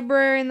got a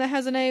librarian that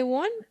has an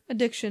A1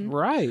 addiction.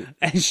 Right.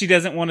 And she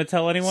doesn't want to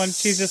tell anyone.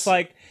 She's just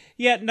like,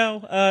 yeah,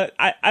 no,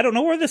 I don't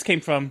know where this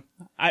came from.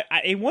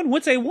 A1?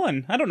 What's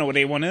A1? I don't know what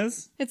A1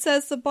 is. It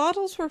says the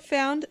bottles were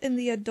found in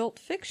the adult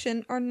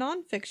fiction or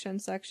non-fiction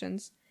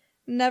sections,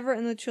 never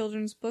in the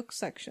children's book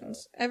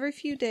sections. Every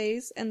few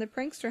days, and the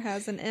prankster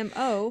has an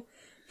M.O.,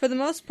 for the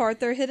most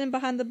part, they're hidden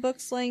behind the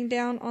books laying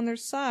down on their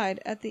side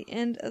at the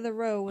end of the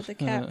row with the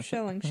cap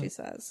showing, she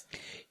says.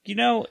 You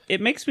know,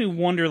 it makes me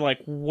wonder, like,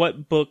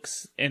 what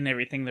books and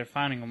everything they're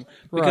finding them.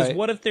 Because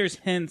what if there's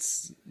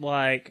hints,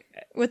 like...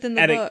 within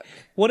the book.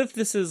 What if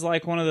this is,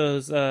 like, one of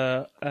those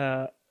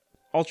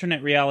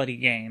alternate reality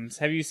games?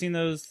 Have you seen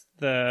those?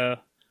 What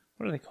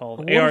are they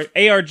called?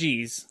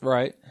 ARGs.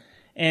 Right.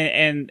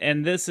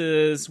 And this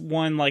is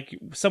one, like,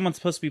 someone's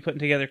supposed to be putting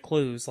together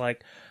clues,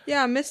 like,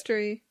 Yeah,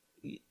 mystery.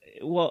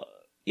 well,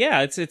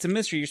 yeah, it's a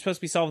mystery. You're supposed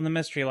to be solving the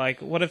mystery.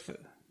 Like, what if,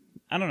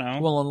 I don't know.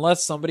 Well,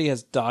 unless somebody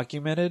has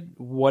documented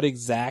what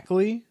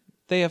exactly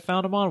they have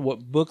found him on, what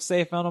books they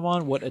have found him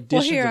on, what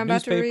editions Well, here, of I'm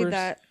about to newspapers. read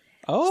that.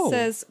 Oh. It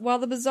says, while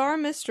the bizarre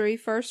mystery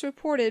first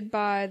reported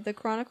by the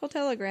Chronicle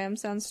Telegram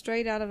sounds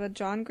straight out of a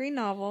John Green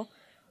novel,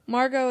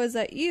 Margot, Is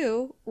That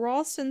You?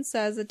 Ralston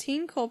says a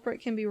teen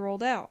culprit can be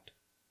ruled out.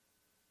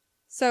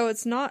 So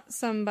it's not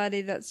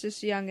somebody that's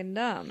just young and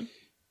dumb.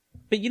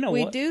 But you know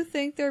We what? do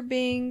think they're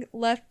being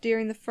left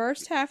during the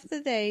first half of the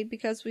day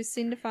because we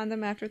seem to find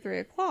them after 3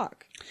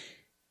 o'clock.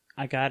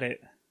 I got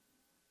it.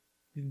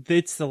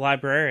 It's the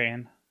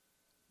librarian.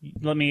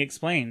 Let me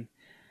explain.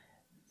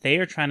 They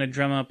are trying to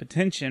drum up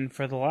attention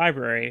for the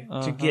library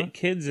to get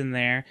kids in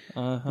there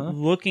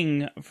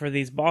looking for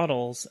these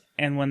bottles,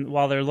 and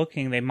while they're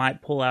looking, they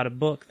might pull out a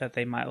book that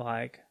they might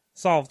like.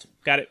 Solved.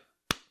 Got it.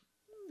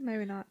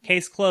 Maybe not.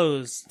 Case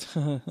closed.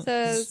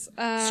 Says,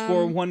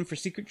 Score 1 for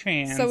secret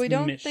trans. so we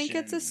don't think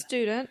it's a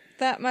student.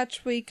 That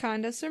much we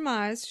kind of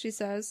surmise, she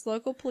says.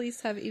 Local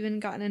police have even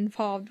gotten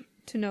involved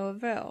to no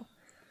avail.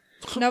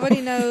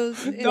 Nobody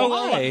knows.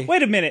 Why?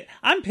 Wait a minute.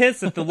 I'm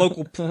pissed that the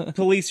local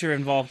police are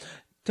involved.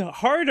 The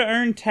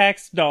hard-earned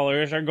tax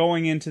dollars are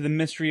going into the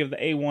mystery of the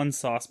A1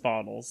 sauce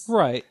bottles.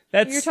 Right.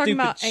 That's You're talking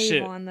stupid about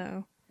shit. Avon,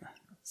 though.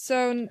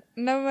 So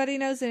nobody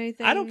knows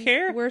anything. I don't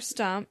care. We're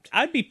stumped.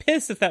 I'd be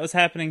pissed if that was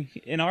happening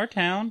in our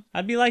town.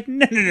 I'd be like,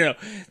 no.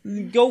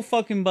 Go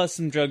fucking bust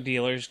some drug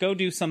dealers. Go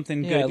do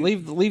something Yeah, good.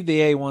 leave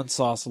the A1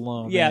 sauce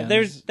alone. Yeah,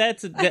 man.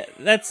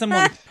 that's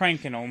someone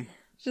pranking them.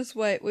 Just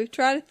wait. We've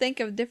tried to think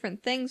of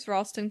different things,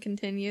 Ralston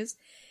continues.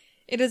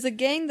 It is a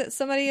game that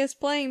somebody is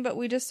playing, but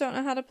we just don't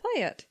know how to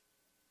play it.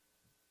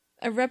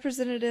 A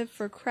representative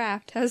for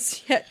Kraft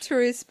has yet to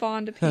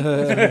respond to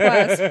people's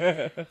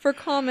requests for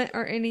comment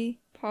or any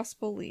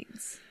possible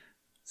leads.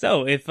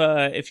 So if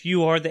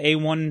you are the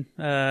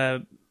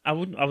A1,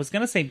 I was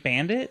gonna say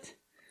bandit,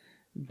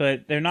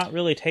 but they're not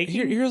really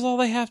taking. Here's all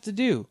they have to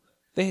do.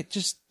 They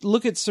just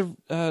look at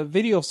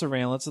video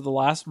surveillance of the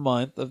last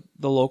month of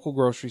the local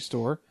grocery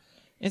store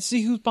and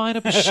see who's buying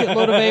up a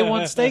shitload of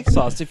A1 steak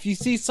sauce. If you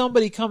see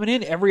somebody coming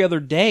in every other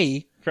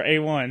day for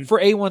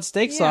A1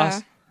 steak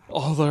sauce,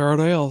 oh, there it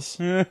is.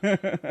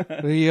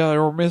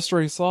 The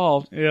mystery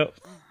solved. Yep.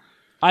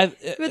 But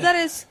that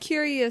is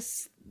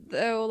curious,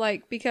 though,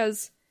 like,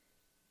 because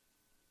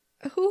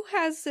who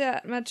has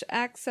that much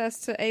access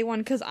to A1?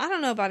 Because I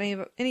don't know about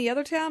any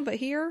other town, but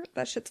here,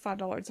 that shit's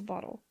 $5 a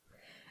bottle.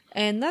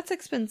 And that's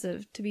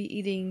expensive to be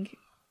eating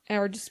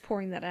or just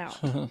pouring that out.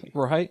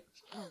 Right?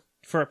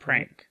 For a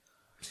prank.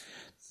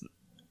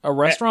 A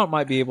restaurant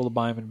might be able to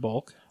buy them in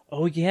bulk.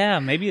 Oh, yeah.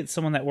 Maybe it's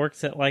someone that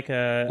works at like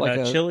a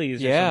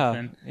Chili's or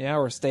something. Yeah,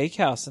 or a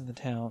steakhouse in the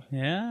town.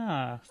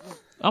 Yeah.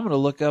 I'm going to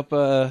look up...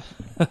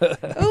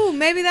 Ooh,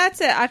 maybe that's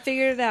it. I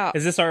figured it out.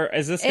 Is this going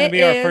to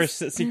be our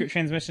first secret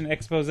transmission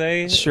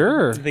expose?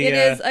 Sure. It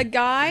is a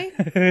guy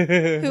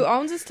who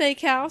owns a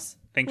steakhouse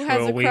Thanks who for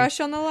has a weed.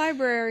 crush on the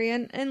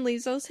librarian and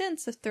leaves those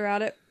hints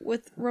throughout it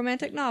with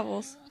romantic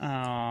novels.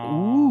 Oh.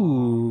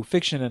 Ooh,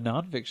 fiction and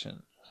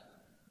nonfiction.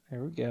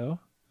 There we go.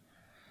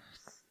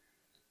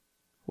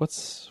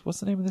 What's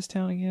the name of this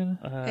town again?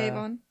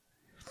 Avon.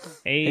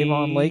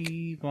 Avon Lake?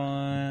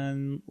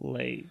 Avon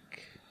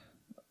Lake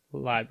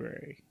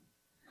Library.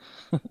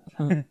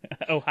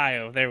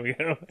 Ohio. There we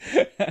go.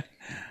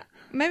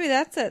 Maybe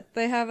that's it.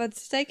 They have a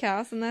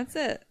steakhouse and that's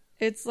it.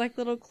 It's like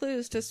little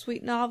clues to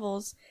sweet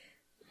novels.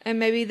 And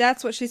maybe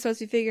that's what she's supposed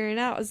to be figuring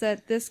out, is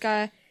that this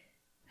guy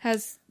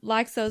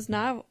likes those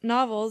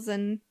novels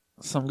and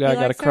some guy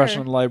got a crush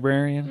on the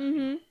librarian.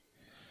 Mm-hmm.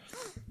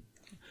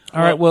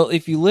 All right, well,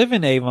 if you live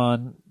in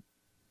Avon,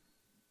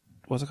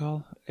 what's it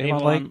called?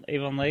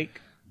 Avon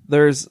Lake.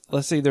 There's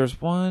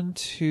 1,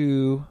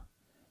 2,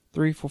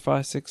 3, 4,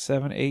 5, 6,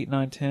 7, 8,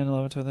 9, 10,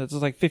 11, 12. There's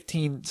like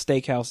 15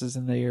 steakhouses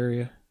in the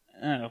area.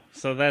 Oh,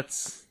 so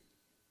that's...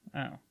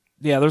 Oh.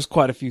 Yeah, there's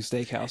quite a few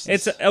steakhouses.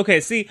 It's okay.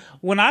 See,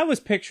 when I was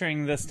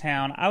picturing this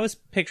town, I was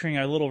picturing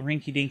a little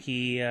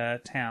rinky-dinky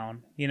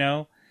town. You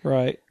know,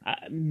 right?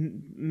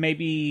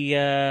 Maybe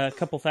a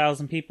couple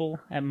thousand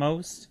people at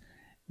most.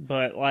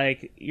 But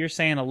like you're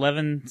saying,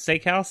 11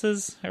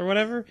 steakhouses or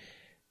whatever.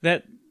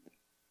 That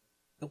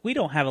we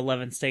don't have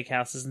 11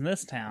 steakhouses in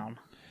this town.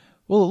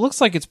 Well, it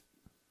looks like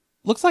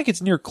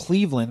it's near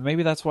Cleveland.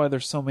 Maybe that's why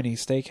there's so many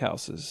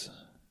steakhouses.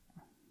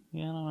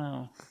 Yeah, I don't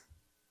know.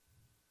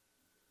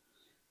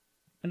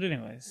 But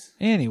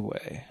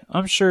Anyway,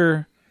 I'm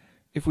sure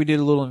if we did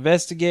a little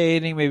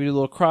investigating, maybe do a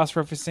little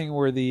cross-referencing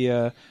where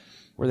the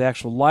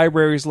actual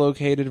library is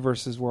located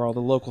versus where all the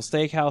local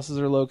steakhouses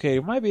are located,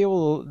 we might be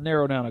able to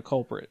narrow down a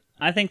culprit.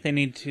 I think they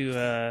need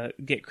to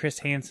get Chris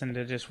Hansen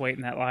to just wait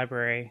in that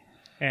library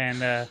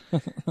and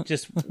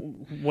just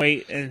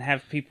wait and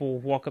have people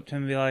walk up to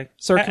him and be like,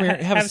 "Sir, come here,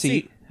 have a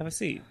seat. Have a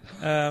seat."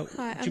 Hi,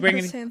 did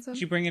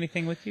you bring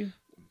anything with you?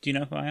 Do you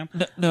know who I am?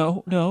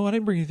 No, I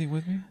didn't bring anything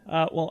with me.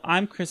 Well,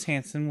 I'm Chris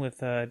Hansen with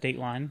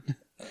Dateline.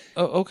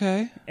 Oh,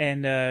 okay.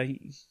 And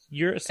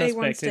you're a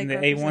suspect state in the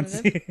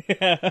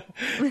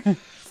A1C.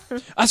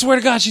 I swear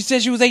to God, she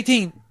said she was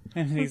 18.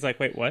 And he's like,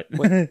 wait, what?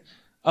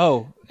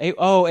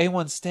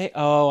 A1 state.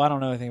 Oh, I don't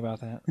know anything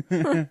about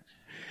that.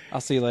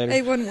 I'll see you later.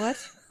 A1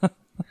 what?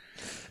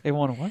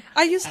 A1 what?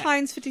 I use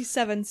Heinz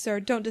 57, sir.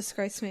 Don't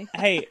disgrace me.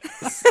 Hey,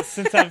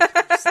 since I've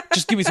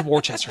Just give me some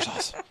Worcester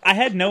sauce. I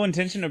had no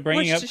intention of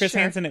bringing up Chris Worcestershire.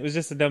 Hansen. It was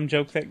just a dumb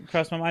joke that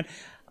crossed my mind.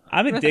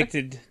 I'm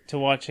addicted to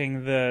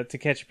watching To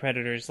Catch a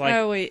Predators. Like,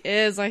 Oh, he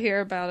is. I hear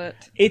about it.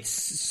 it's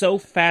so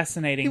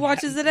fascinating. He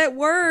watches it at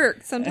work,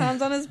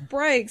 sometimes on his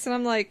breaks, and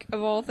I'm like,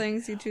 of all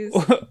things, you choose.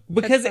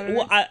 because Catch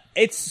Predators.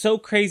 it's so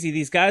crazy.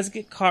 These guys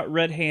get caught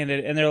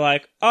red-handed, and they're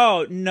like,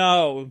 "Oh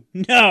no,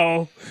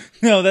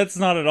 that's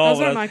not at all." Those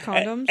what aren't I- my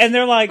condoms. And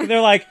they're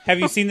like, "Have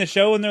you seen the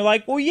show?" And they're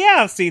like, "Well, yeah,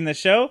 I've seen the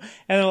show."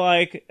 And they're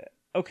like,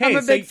 "Okay, I'm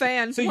a so big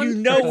fan. So you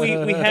know we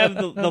have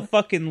the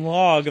fucking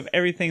log of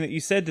everything that you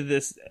said to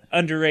this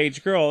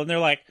underage girl." And they're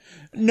like,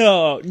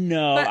 "No,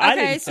 But, I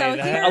okay, didn't say so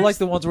that." here- I like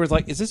the ones where it's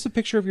like, is this a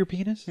picture of your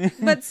penis?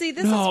 But see,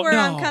 this No, is where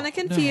I'm no, kind of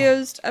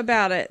confused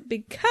about it,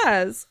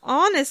 because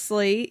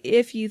honestly,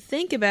 if you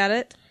think about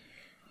it,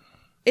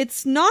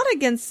 it's not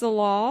against the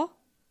law,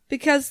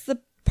 because the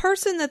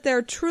person that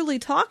they're truly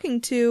talking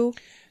to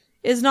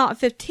is not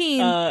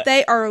 15.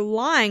 They are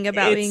lying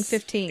about being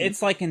 15.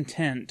 It's like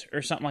intent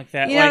or something like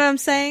that. You know like, what I'm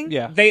saying?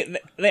 Yeah. They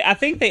I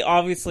think they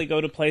obviously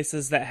go to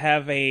places that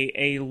have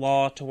a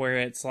law to where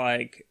it's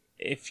like,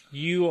 if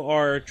you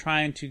are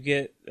trying to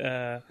get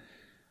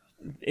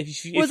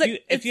if you have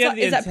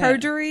the is that intent,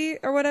 perjury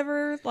or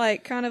whatever?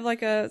 Like kind of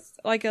like a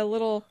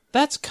little.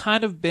 That's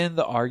kind of been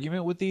the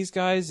argument with these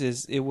guys.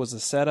 Is it was a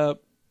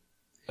setup?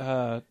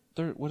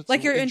 What's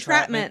Like your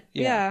entrapment.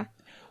 Yeah.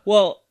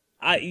 well,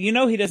 he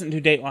doesn't do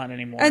Dateline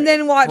anymore. And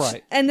then watch,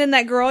 Right. and then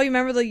that girl, you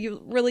remember the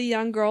really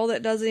young girl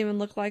that doesn't even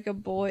look like a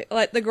boy,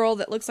 like the girl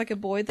that looks like a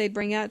boy they'd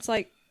bring out. It's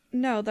like,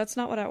 no, that's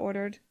not what I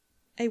ordered.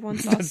 A1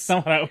 sauce. That's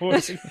not what I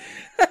was.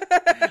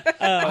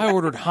 I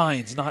ordered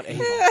Heinz, not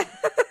Avon.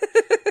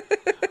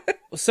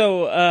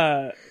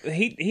 So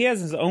he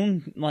has his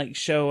own like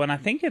show, and I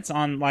think it's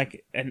on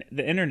like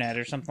the internet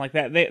or something like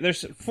that.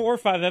 There's 4 or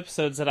 5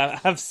 episodes that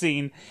I've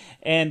seen,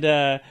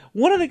 and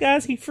one of the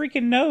guys he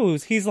freaking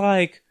knows. He's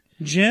like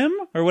Jim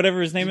or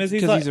whatever his name is.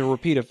 Because like, he's a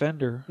repeat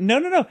offender.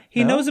 No.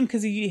 He No? knows him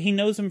because he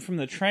knows him from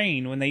the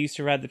train when they used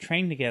to ride the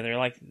train together.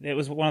 Like it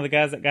was one of the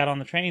guys that got on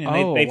the train, and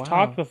Oh, they've wow.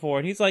 talked before.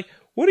 And he's like,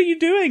 "What are you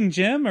doing,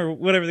 Jim?" or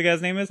whatever the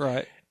guy's name is.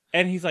 Right.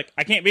 And he's like,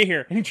 "I can't be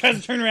here." And he tries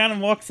to turn around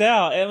and walks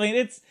out. I mean,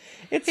 it's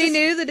He just-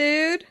 knew the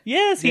dude.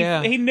 Yes,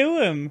 Yeah. he knew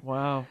him.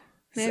 Wow.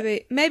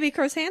 Maybe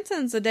Chris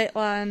Hansen's a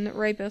Dateline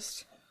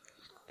rapist.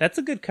 That's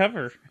a good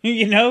cover.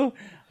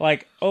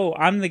 Like, oh,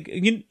 I'm the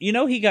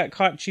he got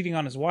caught cheating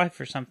on his wife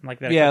or something like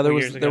that. Yeah,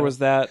 years ago. there was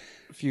that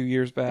a few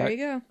years There back.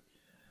 you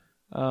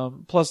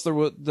go. Plus, there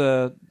was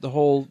the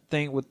whole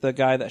thing with the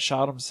guy that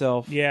shot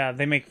himself. Yeah,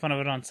 they make fun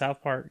of it on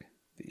South Park.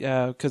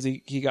 Yeah, because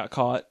he got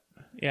caught.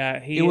 Yeah,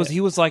 He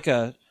was like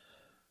a.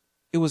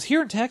 It was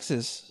here in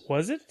Texas.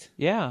 Was it?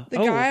 Yeah. The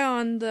guy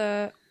on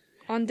Dateline.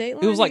 It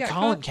was he like got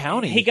Collin caught?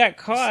 County. He got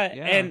caught,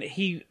 Yeah. and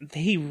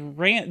he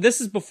ran.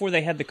 This is before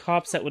they had the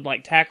cops that would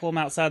like tackle him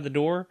outside the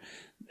door.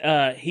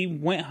 He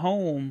went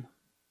home,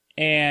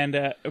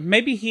 and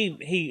maybe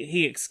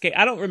he escaped.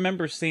 I don't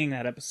remember seeing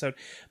that episode,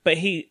 but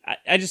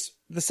I just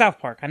the South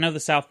Park. I know the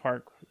South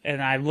Park,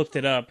 and I looked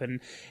it up. And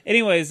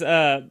anyways,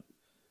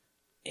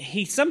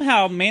 he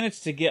somehow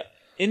managed to get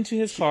into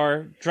his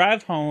car,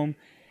 drive home,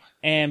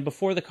 and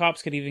before the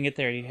cops could even get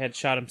there, he had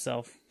shot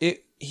himself.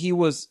 He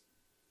was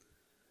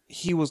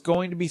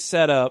going to be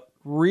set up.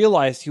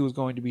 Realized he was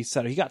going to be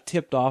set up. He got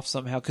tipped off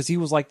somehow because he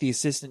was like the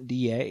assistant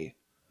DA.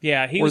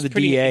 Yeah, he Or was the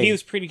pretty. DA. He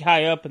was pretty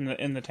high up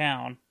in the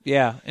town.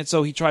 Yeah, and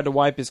so he tried to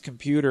wipe his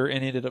computer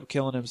and ended up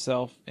killing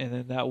himself. And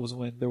then that was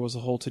when there was a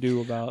whole to do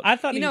about. I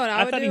thought You know what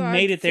I would he do? I'd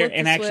made it there flip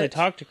and the actually switch.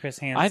 talked to Chris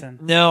Hansen.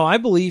 I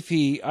believe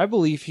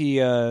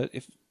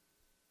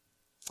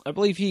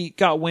he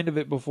got wind of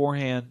it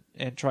beforehand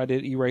and tried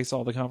to erase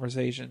all the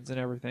conversations and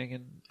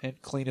everything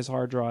and clean his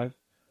hard drive.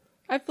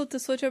 I flipped the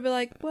switch. I'd be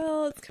like,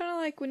 well, it's kind of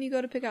like when you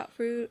go to pick out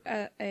fruit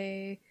at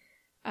a,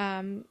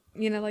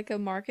 like a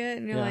market,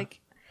 and you're Yeah. like,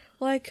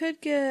 well, I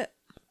could get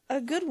a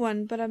good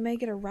one, but I may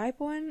get a ripe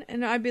one,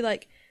 and I'd be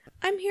like,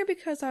 I'm here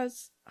because I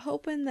was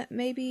hoping that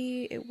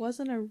maybe it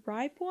wasn't a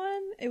ripe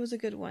one. It was a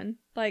good one.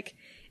 Like,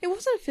 it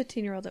wasn't a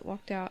 15-year-old that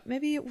walked out.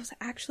 Maybe it was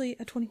actually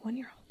a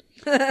 21-year-old.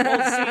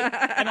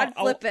 I'd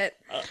flip it.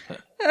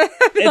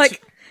 I'd be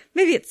like,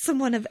 maybe it's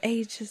someone of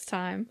age this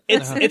time.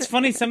 It's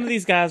funny. Some of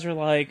these guys are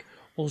like,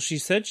 well, she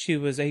said she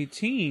was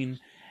 18,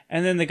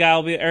 and then the guy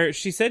will be, or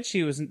she said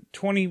she was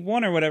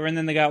 21 or whatever, and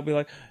then the guy will be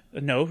like,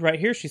 no, right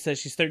here she says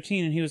she's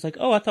 13, and he was like,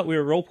 oh, I thought we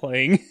were role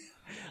playing.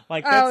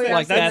 Like that's, Oh, yeah,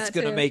 Like that's that's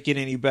going to too. make it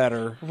any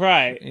better,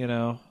 right. you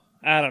know?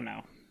 I don't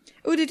know.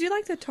 Oh, did you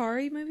like the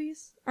Atari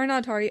movies? Or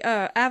not Atari,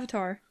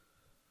 Avatar.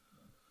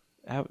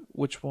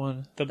 Which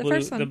one? The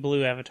first one.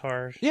 blue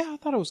Avatar. Yeah, I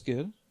thought it was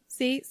good.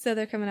 See, so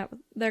they're coming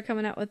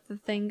out with the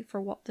thing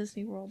for Walt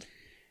Disney World.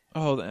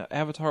 Oh, the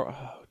Avatar.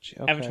 Oh, gee,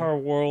 okay. Avatar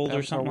World or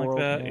Avatar something World,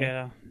 like that. yeah.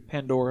 Yeah.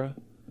 Pandora.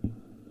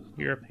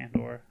 You're a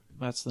Pandora.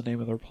 That's the name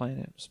of their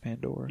planet. It was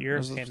Pandora. You're a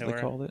That's what Pandora.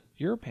 they called it.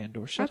 You're a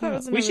Pandora. I Shut thought it up.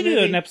 was We another should do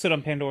movie. an episode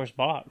on Pandora's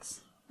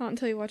Box. Not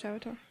until you watch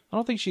Avatar. I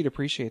don't think she'd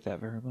appreciate that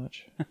very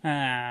much.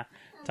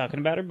 Talking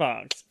about her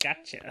box.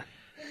 Gotcha.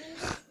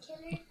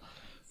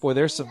 Boy,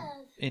 there's some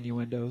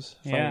innuendos.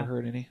 If I Yeah. ever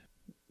heard any.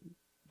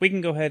 We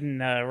can go ahead and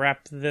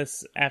wrap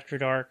this After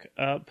Dark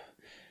up.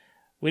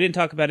 We didn't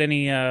talk about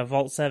any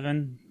Vault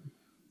 7.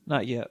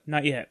 Not yet.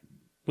 Not yet.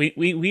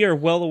 We are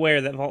well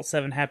aware that Vault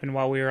 7 happened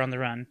while we were on the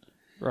run.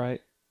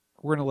 Right.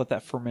 We're going to let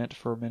that ferment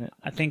for a minute.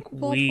 I think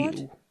Vault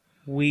what?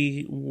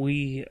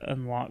 we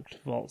unlocked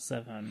Vault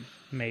 7,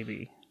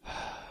 maybe.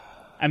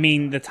 I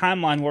mean, the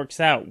timeline works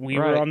out. We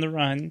were Right. on the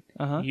run.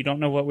 Uh-huh. You don't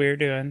know what we were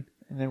doing.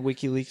 And then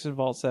WikiLeaks and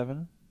Vault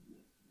 7.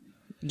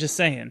 Just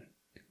saying.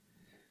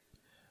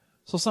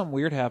 So something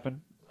weird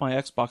happened. My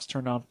Xbox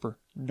turned on for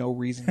no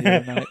reason the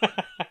other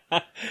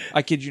night.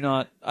 I kid you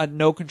not.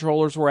 No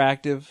controllers were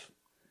active.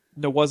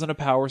 There wasn't a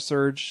power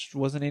surge.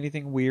 Wasn't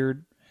anything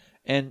weird.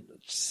 And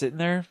sitting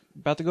there,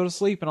 about to go to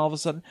sleep, and all of a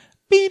sudden,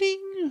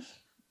 beating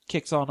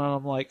kicks on, and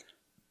I'm like,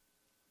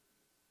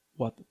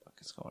 what the fuck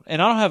is going on?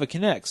 And I don't have a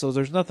Kinect, so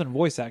there's nothing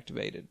voice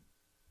activated.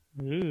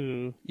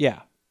 Ooh. Yeah.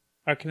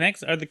 Are the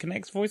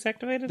Kinects voice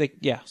activated?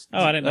 Yeah.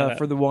 Oh, I didn't know that.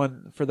 For the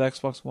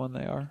Xbox One,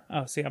 they are.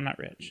 Oh, see, I'm not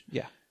rich.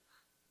 Yeah.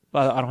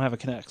 But I don't have a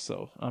Kinect,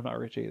 so I'm not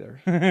rich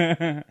either.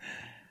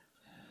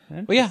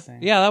 But yeah,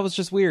 that was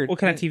just weird. What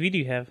kind of TV do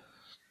you have?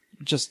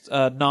 Just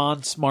a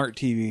non-smart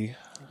TV.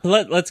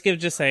 Let's give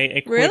just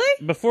a quick,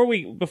 Really? before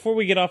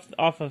we get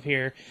off of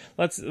here.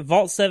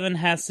 Vault 7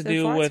 has to Is it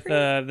do flat with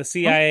screen? the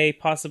CIA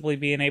possibly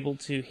being able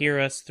to hear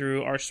us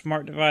through our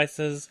smart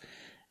devices,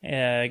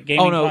 gaming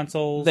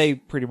consoles. They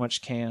pretty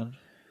much can.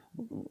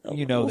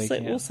 You know they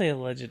can. We'll say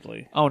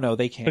allegedly. Oh no,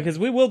 they can. Because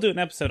we will do an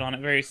episode on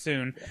it very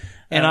soon.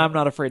 And I'm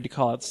not afraid to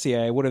call out the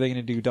CIA. What are they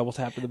going to do? Double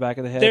tap to the back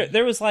of the head?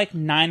 There was like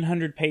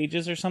 900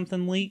 pages or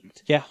something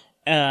leaked. Yeah.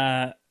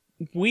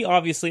 We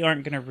obviously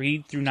aren't going to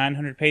read through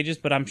 900 pages,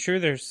 but I'm sure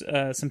there's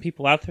some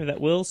people out there that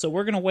will. So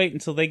we're going to wait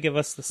until they give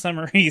us the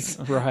summaries.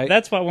 Right.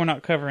 That's why we're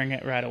not covering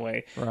it right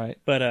away. Right.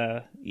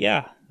 But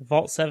yeah,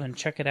 Vault 7,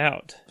 check it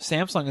out.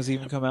 Samsung has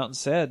even come out and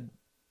said,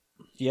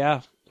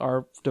 yeah,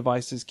 our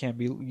devices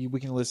we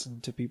can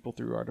listen to people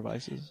through our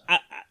devices.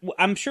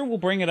 I'm sure we'll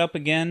bring it up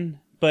again,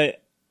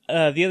 but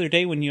the other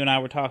day when you and I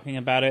were talking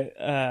about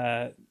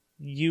it,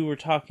 you were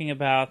talking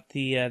about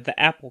the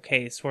Apple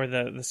case where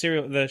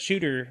the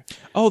shooter.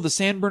 Oh, the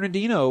San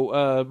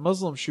Bernardino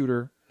Muslim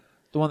shooter,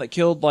 the one that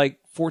killed like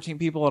 14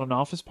 people at an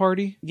office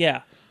party.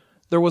 Yeah,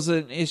 there was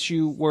an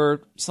issue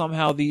where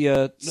somehow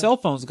the cell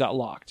phones got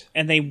locked,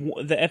 and the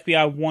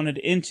FBI wanted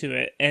into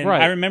it. And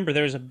right. I remember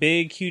there was a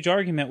big, huge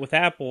argument with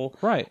Apple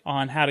right.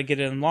 on how to get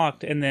it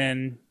unlocked, and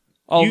then.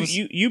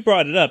 You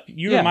brought it up.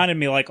 You reminded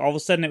me, like, all of a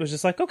sudden it was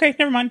just like, okay,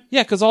 never mind.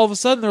 Yeah, because all of a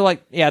sudden they're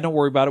like, yeah, don't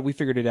worry about it. We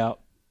figured it out.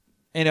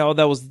 And,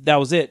 that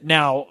was it.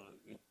 Now,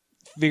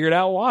 figured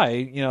out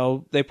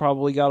why. They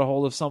probably got a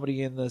hold of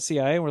somebody in the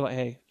CIA and were like,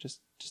 hey,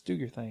 just do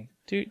your thing.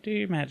 Do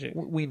your magic.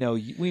 We know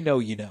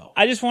you know.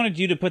 I just wanted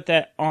you to put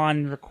that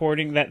on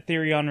recording, that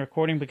theory on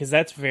recording, because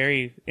that's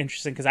very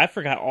interesting, because I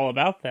forgot all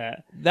about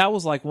that. That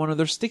was like one of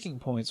their sticking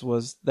points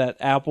was that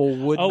Apple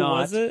would not. Oh,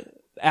 was it?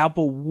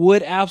 Apple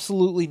would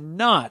absolutely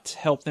not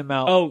help them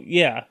out. Oh,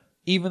 yeah.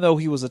 Even though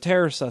he was a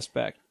terror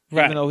suspect.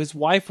 Right. Even though his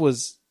wife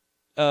was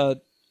a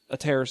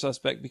terror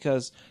suspect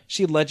because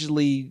she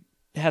allegedly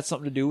had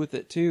something to do with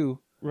it too.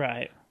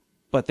 Right.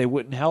 But they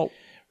wouldn't help.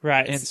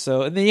 Right.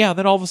 And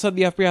then all of a sudden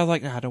the FBI was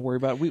like, don't worry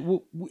about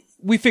it.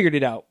 We figured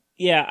it out.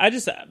 Yeah, I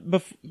just,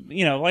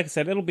 like I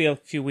said, it'll be a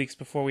few weeks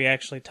before we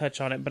actually touch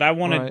on it, but I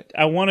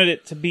wanted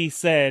it to be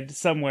said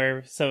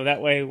somewhere so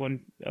that way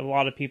when a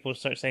lot of people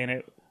start saying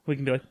it, we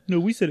can be like, no,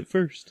 we said it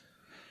first.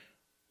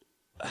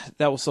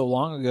 That was so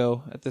long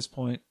ago at this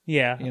point.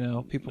 Yeah.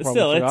 People but probably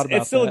still, forgot about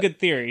it's still that. a good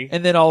theory.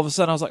 And then all of a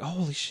sudden I was like,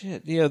 holy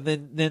shit.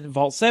 Then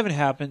Vault 7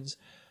 happens.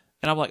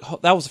 And I'm like,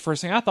 that was the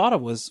first thing I thought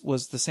of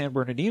was the San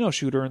Bernardino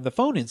shooter and the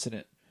phone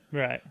incident.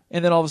 Right.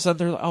 And then all of a sudden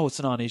they're like, it's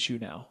a non-issue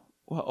now.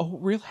 Well, oh,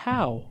 real?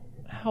 How?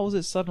 How is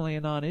it suddenly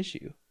a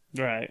non-issue?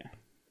 Right.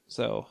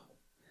 So.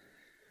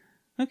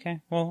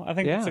 Okay. Well, I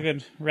think that's a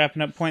good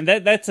wrapping up point.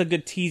 That's a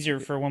good teaser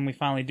for when we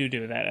finally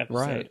do that episode.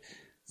 Right.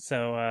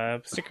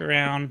 So stick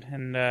around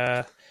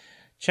and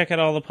check out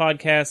all the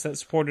podcasts that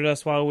supported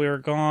us while we were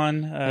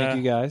gone. Thank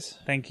you guys.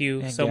 Thank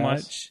you and so gals.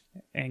 much.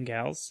 And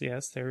gals,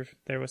 yes. There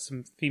was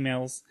some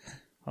females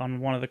on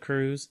one of the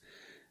crews.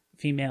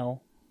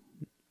 Female,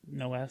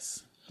 no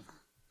S.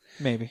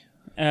 Maybe.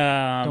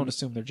 Don't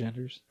assume their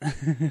genders.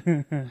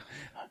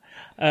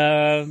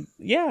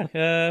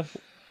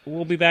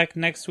 We'll be back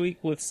next week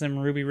with some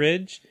Ruby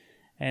Ridge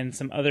and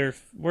some other.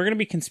 We're going to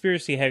be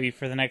conspiracy heavy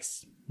for the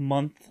next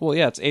month. Well,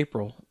 yeah, it's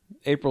April.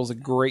 April's a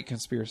great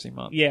conspiracy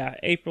month. Yeah,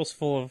 April's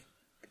full of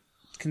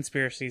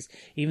conspiracies.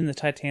 Even the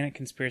Titanic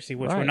conspiracy,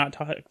 which we're not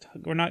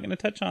going to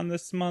touch on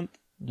this month.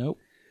 Nope.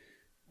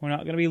 We're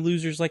not going to be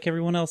losers like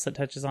everyone else that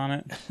touches on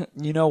it.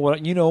 You know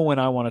what? You know when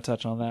I want to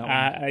touch on that one.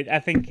 I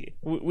think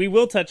we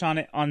will touch on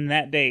it on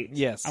that date.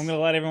 Yes. I'm going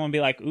to let everyone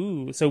be like,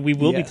 ooh. So we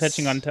will be Yes.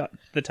 touching on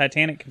the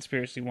Titanic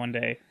conspiracy one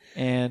day.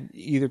 And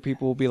either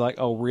people will be like,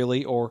 oh,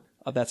 really? Or,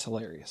 oh, that's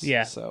hilarious.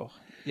 Yeah. So,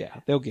 yeah,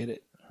 they'll get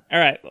it. All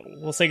right.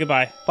 We'll say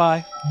goodbye.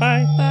 Bye.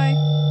 Bye. Bye.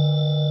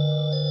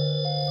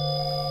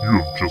 You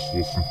have just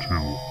listened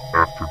to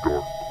After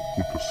Dark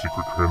with the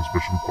Secret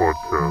Transmission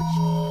Podcast.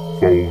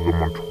 Follow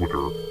them on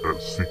Twitter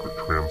at Secret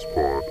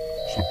Transpod.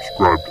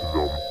 Subscribe to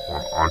them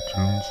on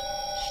iTunes,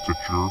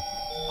 Stitcher,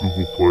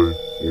 Google Play,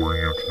 or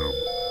YouTube.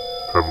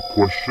 Have a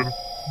question?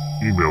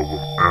 Email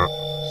them at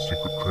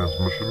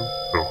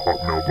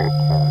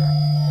secrettransmission@hotmail.com.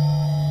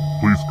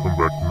 Please come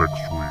back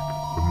next week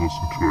and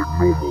listen to a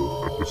normal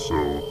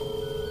episode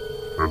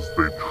as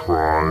they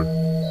try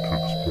to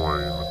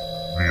explain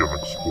the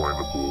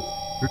unexplainable.